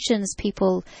intentions,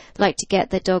 people like to get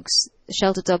their dogs,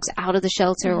 shelter dogs, out of the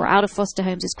shelter or out of foster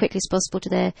homes as quickly as possible to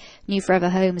their new forever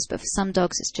homes. But for some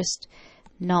dogs, it's just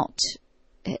not.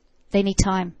 They need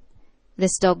time.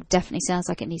 this dog definitely sounds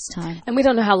like it needs time. And we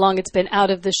don't know how long it's been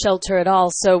out of the shelter at all,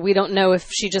 so we don't know if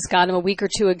she just got him a week or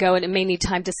two ago and it may need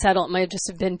time to settle. It might just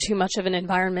have been too much of an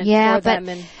environment for them.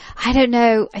 But I don't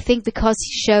know. I think because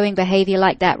he's showing behavior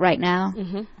like that right now,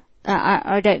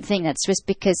 I don't think that's just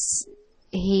because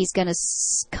he's going to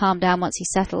calm down once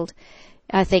he's settled.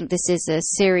 I think this is a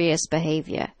serious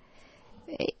behavior.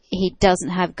 He doesn't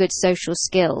have good social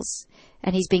skills,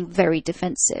 and he's being very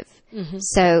defensive.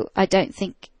 So I don't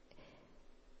think...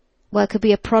 Well, it could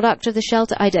be a product of the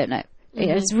shelter. I don't know.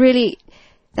 It's really...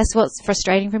 That's what's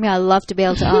frustrating for me. I love to be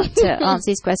able to answer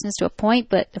these questions to a point,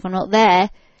 but if I'm not there...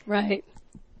 Right.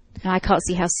 I can't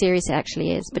see how serious it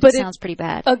actually is, but it sounds pretty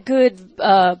bad. A good,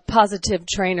 positive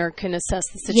trainer can assess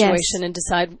the situation and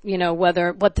decide, what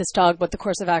the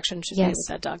course of action should be with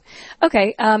that dog.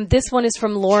 Okay. This one is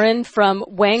from Lauren from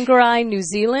Whangarei, New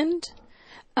Zealand.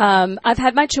 I've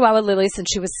had my Chihuahua Lily since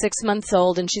she was 6 months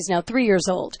old, and she's now 3 years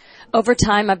old. Over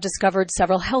time, I've discovered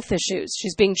several health issues.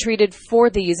 She's being treated for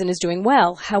these and is doing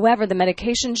well. However, the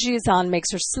medication she is on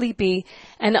makes her sleepy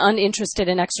and uninterested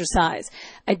in exercise.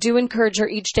 I do encourage her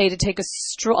each day to take a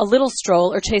little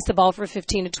stroll or chase the ball for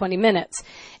 15 to 20 minutes.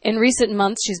 In recent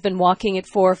months, she's been waking at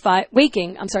 4 or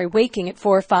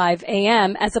 5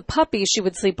 a.m. As a puppy, she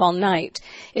would sleep all night.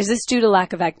 Is this due to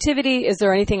lack of activity? Is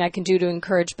there anything I can do to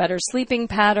encourage better sleeping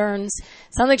patterns?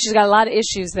 Sounds like she's got a lot of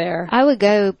issues there. I would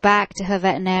go back to her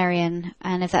veterinarian,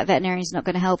 and if that veterinarian's not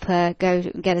going to help her, go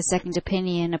and get a second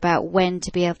opinion about when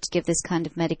to be able to give this kind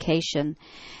of medication,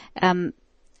 and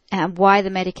why the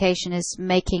medication is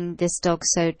making this dog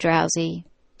so drowsy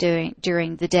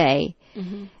during the day.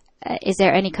 Is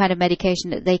there any kind of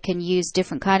medication that they can use,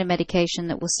 different kind of medication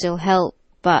that will still help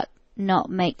but not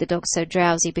make the dog so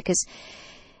drowsy? Because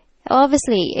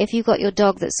obviously, if you've got your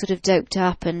dog that's sort of doped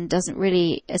up and is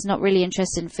not really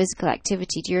interested in physical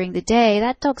activity during the day,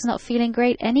 that dog's not feeling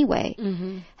great anyway.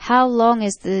 How long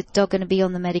is the dog going to be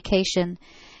on the medication?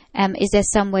 Is there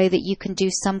some way that you can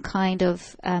do some kind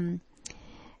of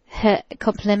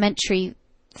complementary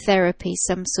therapy,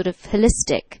 some sort of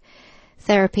holistic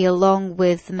therapy along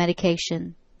with the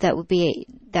medication that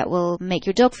will make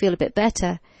your dog feel a bit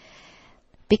better?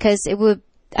 Because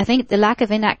I think the lack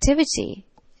of inactivity,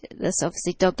 this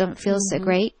obviously dog doesn't feel so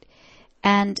great.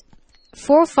 And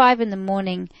 4 or 5 in the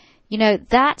morning,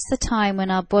 that's the time when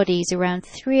our bodies, around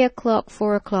 3 o'clock,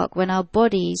 4 o'clock, when our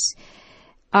bodies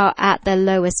are at their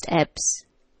lowest ebbs.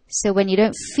 So when you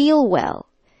don't feel well,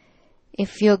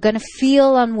 if you're going to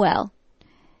feel unwell,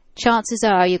 chances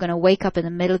are you're going to wake up in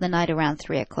the middle of the night around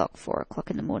 3 o'clock, 4 o'clock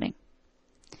in the morning.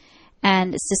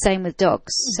 And it's the same with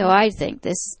dogs. So I think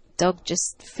this dog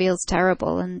just feels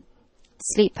terrible, and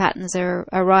sleep patterns are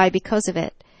awry because of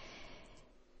it.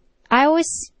 I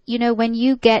always, when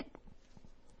you get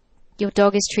your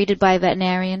dog is treated by a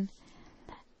veterinarian,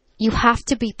 you have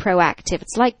to be proactive.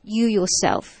 It's like you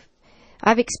yourself.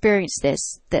 I've experienced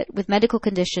this, that with medical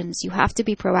conditions, you have to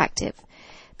be proactive.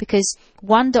 Because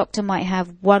one doctor might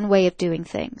have one way of doing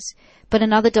things, but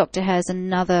another doctor has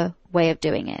another way of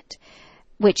doing it,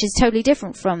 which is totally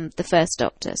different from the first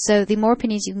doctor. So the more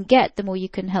opinions you can get, the more you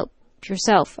can help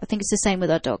yourself. I think it's the same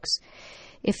with our dogs.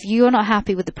 If you're not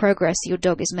happy with the progress your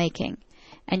dog is making,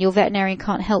 and your veterinarian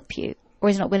can't help you, or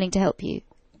is not willing to help you,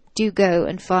 do go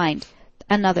and find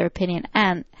another opinion,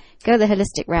 and go the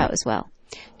holistic route as well.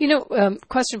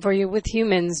 Question for you. With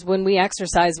humans, when we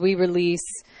exercise, we release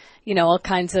all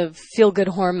kinds of feel-good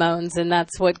hormones, and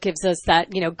that's what gives us that,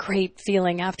 great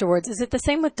feeling afterwards. Is it the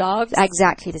same with dogs?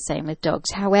 Exactly the same with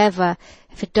dogs. However,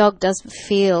 if a dog doesn't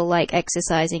feel like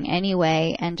exercising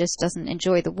anyway and just doesn't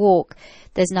enjoy the walk,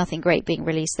 there's nothing great being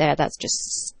released there. It's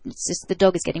just the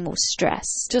dog is getting more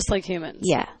stressed. Just like humans.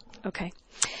 Yeah. Okay.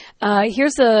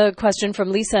 Here's a question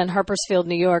from Lisa in Harpersfield,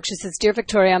 New York. She says, Dear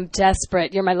Victoria, I'm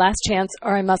desperate. You're my last chance,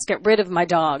 or I must get rid of my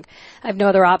dog. I have no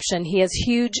other option. He has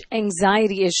huge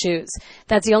anxiety issues.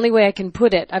 That's the only way I can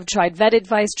put it. I've tried vet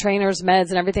advice, trainers, meds,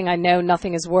 and everything I know.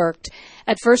 Nothing has worked.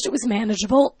 At first it was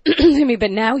manageable,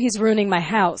 but now he's ruining my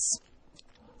house.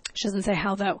 She doesn't say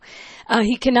how, though.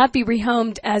 He cannot be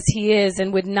rehomed as he is, and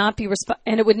it would not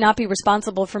be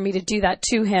responsible for me to do that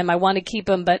to him. I want to keep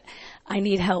him, but I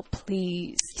need help,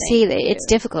 please. It's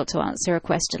difficult to answer a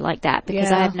question like that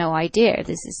because I have no idea.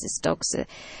 This dog's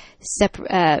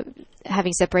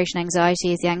having separation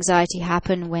anxiety. Is the anxiety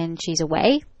happen when she's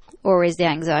away, or is the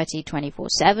anxiety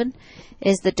 24/7?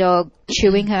 Is the dog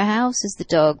chewing her house? Is the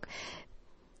dog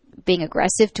being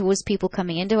aggressive towards people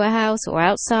coming into a house or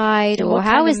outside? Or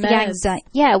how is the anxiety?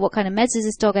 Yeah, what kind of meds is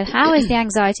this dog, and how is the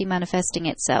anxiety manifesting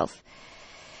itself?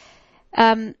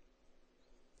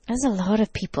 There's a lot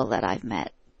of people that I've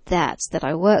met that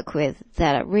I work with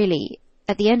that are really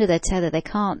at the end of their tether, they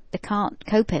can't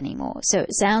cope anymore. So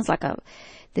it sounds like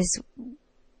this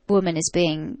woman is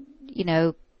being,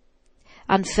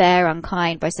 unfair,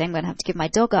 unkind by saying I'm going to have to give my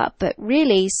dog up. But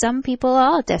really, some people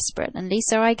are desperate. And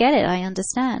Lisa, I get it. I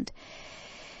understand.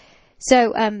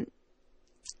 So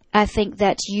I think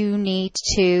that you need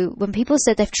to, when people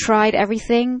said they've tried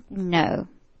everything, no,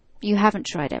 you haven't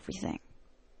tried everything.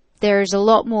 There's a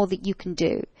lot more that you can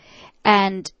do.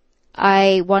 And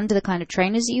I wonder the kind of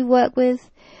trainers that you work with.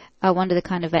 I wonder the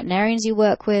kind of veterinarians you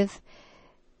work with.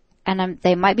 And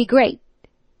they might be great.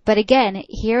 But again,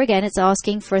 it's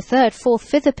asking for a third, fourth,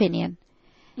 fifth opinion.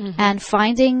 Mm-hmm. And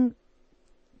finding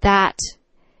that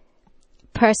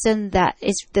person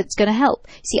that's going to help.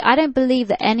 See, I don't believe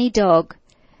that any dog,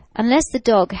 unless the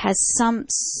dog has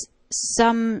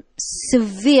some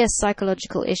severe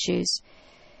psychological issues,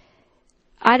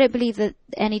 I don't believe that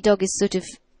any dog is sort of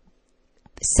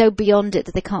so beyond it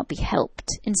that they can't be helped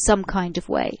in some kind of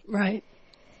way. Right.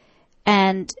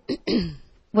 And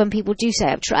when people do say,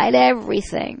 I've tried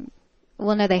everything,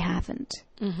 well, no, they haven't.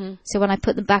 Mm-hmm. So when I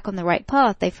put them back on the right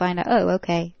path, they find out, oh,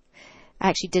 okay,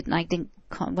 I didn't,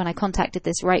 when I contacted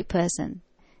this right person,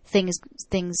 things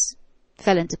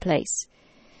fell into place.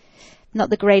 Not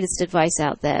the greatest advice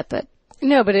out there, but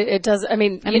no, but it does. I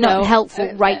mean, not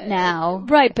helpful right now.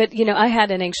 Right, but I had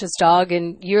an anxious dog,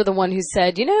 and you're the one who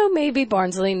said, maybe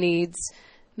Barnsley needs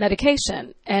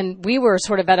medication. And we were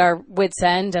sort of at our wits'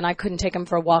 end, and I couldn't take him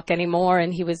for a walk anymore,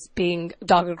 and he was being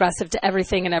dog aggressive to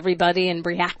everything and everybody and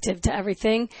reactive to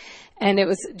everything. And it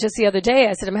was just the other day,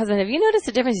 I said to my husband, have you noticed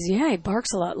a difference? He said, yeah, he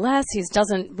barks a lot less. He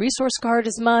doesn't resource guard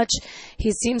as much.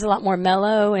 He seems a lot more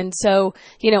mellow. And so,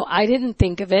 I didn't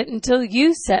think of it until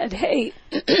you said, hey,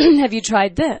 have you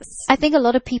tried this? I think a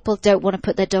lot of people don't want to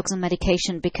put their dogs on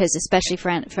medication because, especially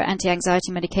for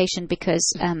anti-anxiety medication,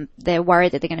 because they're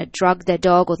worried that they're going to drug their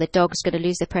dog or their dog's going to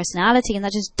lose their personality, and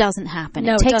that just doesn't happen.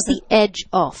 No, it takes the edge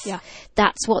off. Yeah.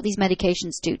 That's what these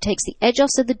medications do. It takes the edge off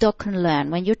so the dog can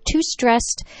learn. When you're too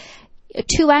stressed,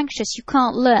 too anxious, you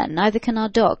can't learn. Neither can our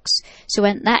dogs. So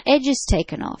when that edge is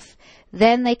taken off,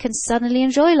 then they can suddenly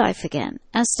enjoy life again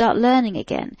and start learning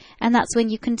again. And that's when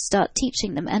you can start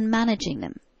teaching them and managing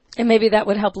them. And maybe that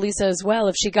would help Lisa as well.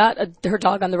 If she got her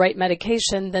dog on the right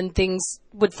medication, then things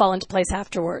would fall into place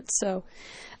afterwards. So,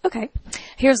 okay.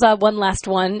 Here's one last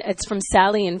one. It's from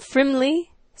Sally in Frimley,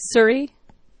 Surrey.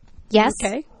 Yes.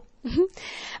 Okay.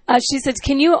 She said,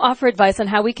 can you offer advice on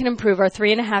how we can improve our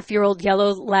 3.5-year-old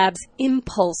yellow lab's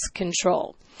impulse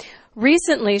control?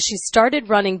 Recently, she started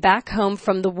running back home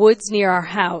from the woods near our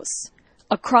house,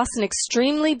 across an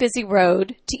extremely busy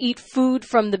road to eat food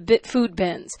from the food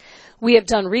bins. We have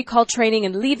done recall training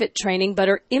and leave-it training, but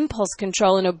her impulse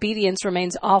control and obedience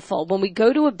remains awful. When we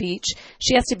go to a beach,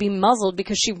 she has to be muzzled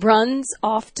because she runs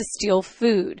off to steal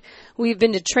food. We've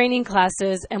been to training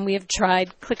classes, and we have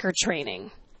tried clicker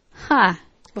training. Huh.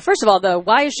 Well, first of all, though,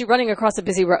 why is she running across a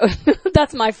busy road?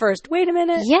 That's my first. Wait a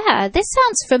minute. Yeah, this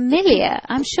sounds familiar.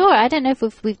 I'm sure. I don't know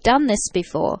if we've done this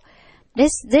before.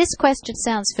 This question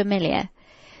sounds familiar.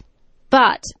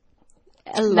 But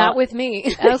not with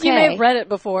me. Okay. You may have read it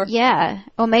before. Yeah.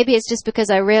 Or maybe it's just because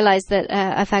I realized that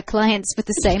I've had clients with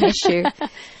the same issue.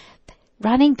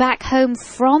 Running back home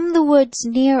from the woods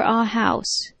near our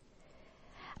house.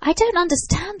 I don't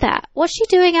understand that. What's she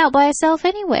doing out by herself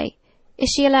anyway?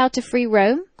 Is she allowed to free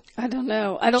roam? I don't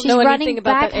know. I don't know anything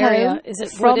about that area. Is it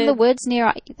from wooded? The woods near?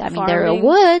 I mean, there are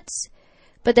woods,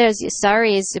 but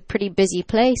Surrey is a pretty busy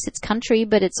place. It's country,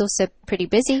 but it's also pretty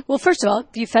busy. Well, first of all,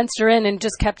 if you fenced her in and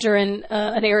just kept her in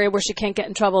an area where she can't get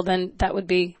in trouble, then that would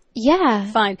be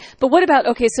fine. But what about,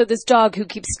 so this dog who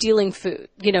keeps stealing food,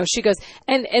 she goes,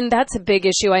 and that's a big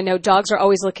issue. I know dogs are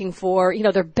always looking for,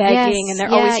 they're begging and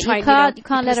they're always trying you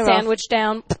can't let her sandwich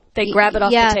down. They grab it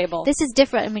off the table. This is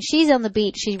different. I mean, she's on the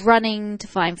beach. She's running to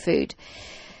find food.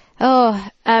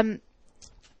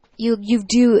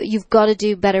 You've got to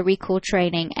do better recall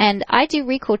training. And I do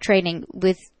recall training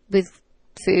with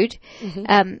food.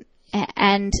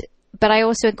 Mm-hmm. But I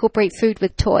also incorporate food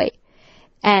with toy.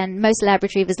 And most lab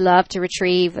retrievers love to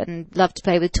retrieve and love to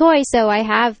play with toys. So I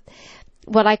have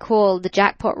what I call the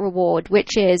jackpot reward,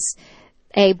 which is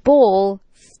a ball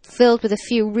filled with a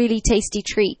few really tasty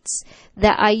treats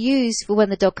that I use for when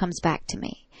the dog comes back to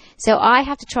me. So I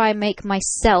have to try and make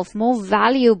myself more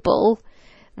valuable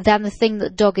than the thing that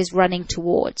the dog is running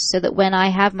towards, so that when I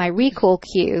have my recall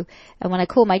cue and when I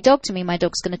call my dog to me, my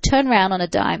dog's going to turn around on a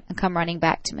dime and come running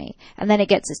back to me. And then it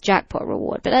gets its jackpot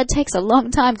reward. But that takes a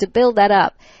long time to build that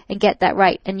up and get that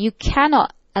right. And you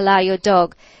cannot allow your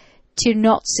dog to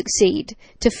not succeed,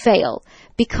 to fail,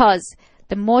 because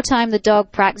the more time the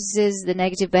dog practices the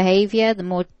negative behavior, the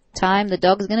more time, the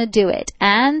dog's going to do it.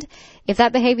 And if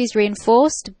that behavior is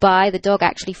reinforced by the dog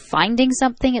actually finding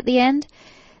something at the end,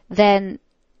 then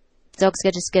the dog's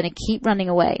just going to keep running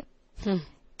away.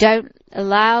 Don't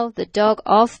allow the dog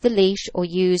off the leash or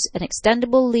use an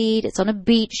extendable lead. It's on a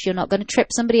beach. You're not going to trip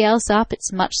somebody else up.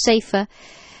 It's much safer.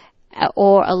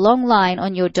 Or a long line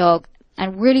on your dog,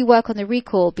 and really work on the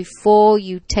recall before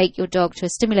you take your dog to a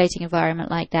stimulating environment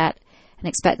like that and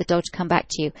expect the dog to come back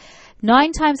to you.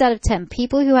 9 times out of 10,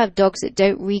 people who have dogs that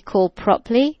don't recall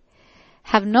properly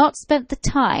have not spent the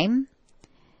time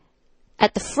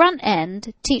at the front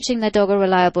end teaching their dog a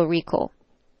reliable recall.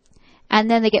 And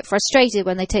then they get frustrated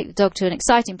when they take the dog to an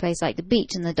exciting place like the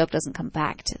beach and the dog doesn't come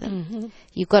back to them.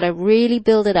 You've got to really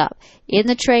build it up. In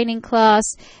the training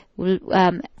class,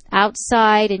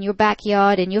 outside, in your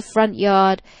backyard, in your front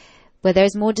yard, where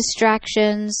there's more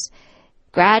distractions,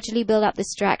 gradually build up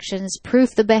distractions,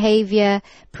 proof the behavior.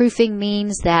 Proofing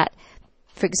means that,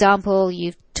 for example,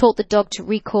 you've taught the dog to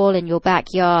recall in your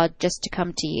backyard just to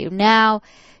come to you. Now,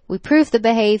 we proof the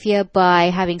behavior by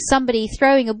having somebody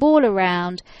throwing a ball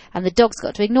around and the dog's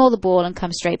got to ignore the ball and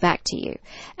come straight back to you.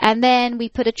 And then we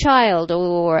put a child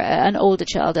or an older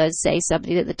child, I'd say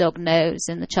somebody that the dog knows,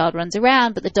 and the child runs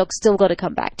around, but the dog's still got to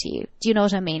come back to you. Do you know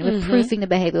what I mean? We're proofing the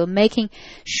behavior. We're making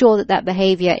sure that that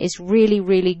behavior is really,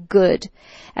 really good.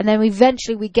 And then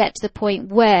eventually we get to the point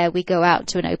where we go out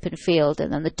to an open field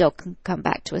and then the dog can come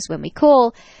back to us when we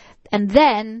call. And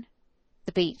then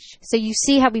the beach. So you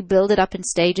see how we build it up in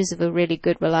stages of a really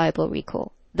good, reliable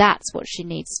recall. That's what she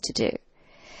needs to do.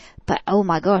 But, oh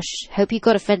my gosh, hope you've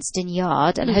got a fenced-in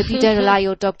yard and hope you don't allow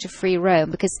your dog to free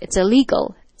roam, because it's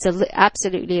illegal. It's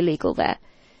absolutely illegal there,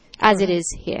 as it is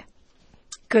here.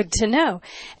 Good to know.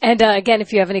 And again,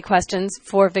 if you have any questions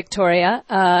for Victoria,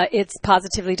 it's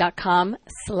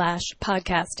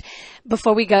positively.com/podcast.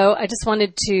 Before we go, I just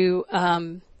wanted to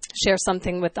share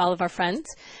something with all of our friends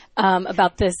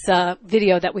about this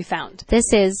video that we found.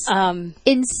 This is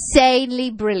insanely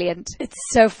brilliant. It's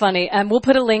so funny. We'll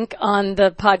put a link on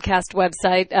the podcast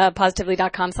website,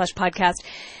 positively.com/podcast.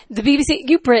 The BBC,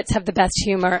 you Brits have the best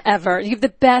humor ever. You have the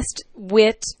best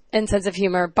wit and sense of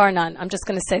humor, bar none. I'm just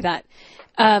going to say that.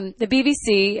 The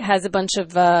BBC has a bunch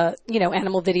of,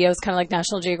 animal videos, kind of like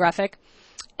National Geographic.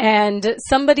 And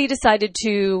somebody decided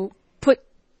to put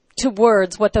to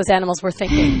words what those animals were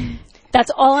thinking. That's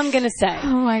all I'm going to say.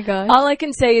 Oh, my God. All I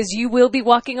can say is you will be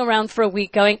walking around for a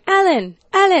week going, Alan,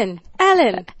 Alan,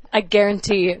 Alan. I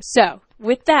guarantee you. So,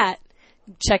 with that,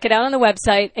 check it out on the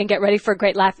website and get ready for a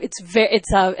great laugh. It's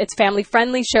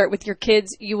family-friendly. Share it with your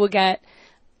kids. You will get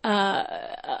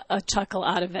a chuckle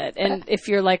out of it. And if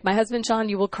you're like my husband, Sean,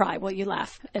 you will cry while you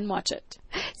laugh and watch it.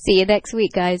 See you next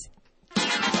week, guys.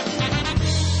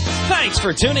 Thanks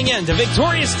for tuning in to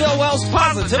Victoria Stilwell's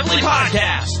Positively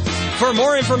Podcast. For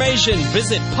more information,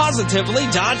 visit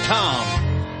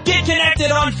positively.com. Get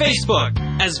connected on Facebook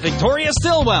as Victoria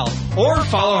Stilwell or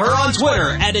follow her on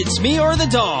Twitter at It's Me or the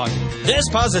Dog. This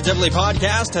Positively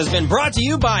Podcast has been brought to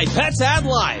you by Pets Add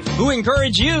Life, who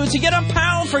encourage you to get a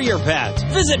pal for your pet.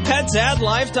 Visit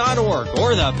petsaddlife.org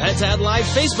or the Pets Add Life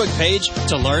Facebook page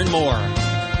to learn more.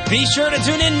 Be sure to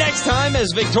tune in next time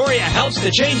as Victoria helps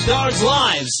to change dogs'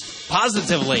 lives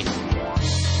positively.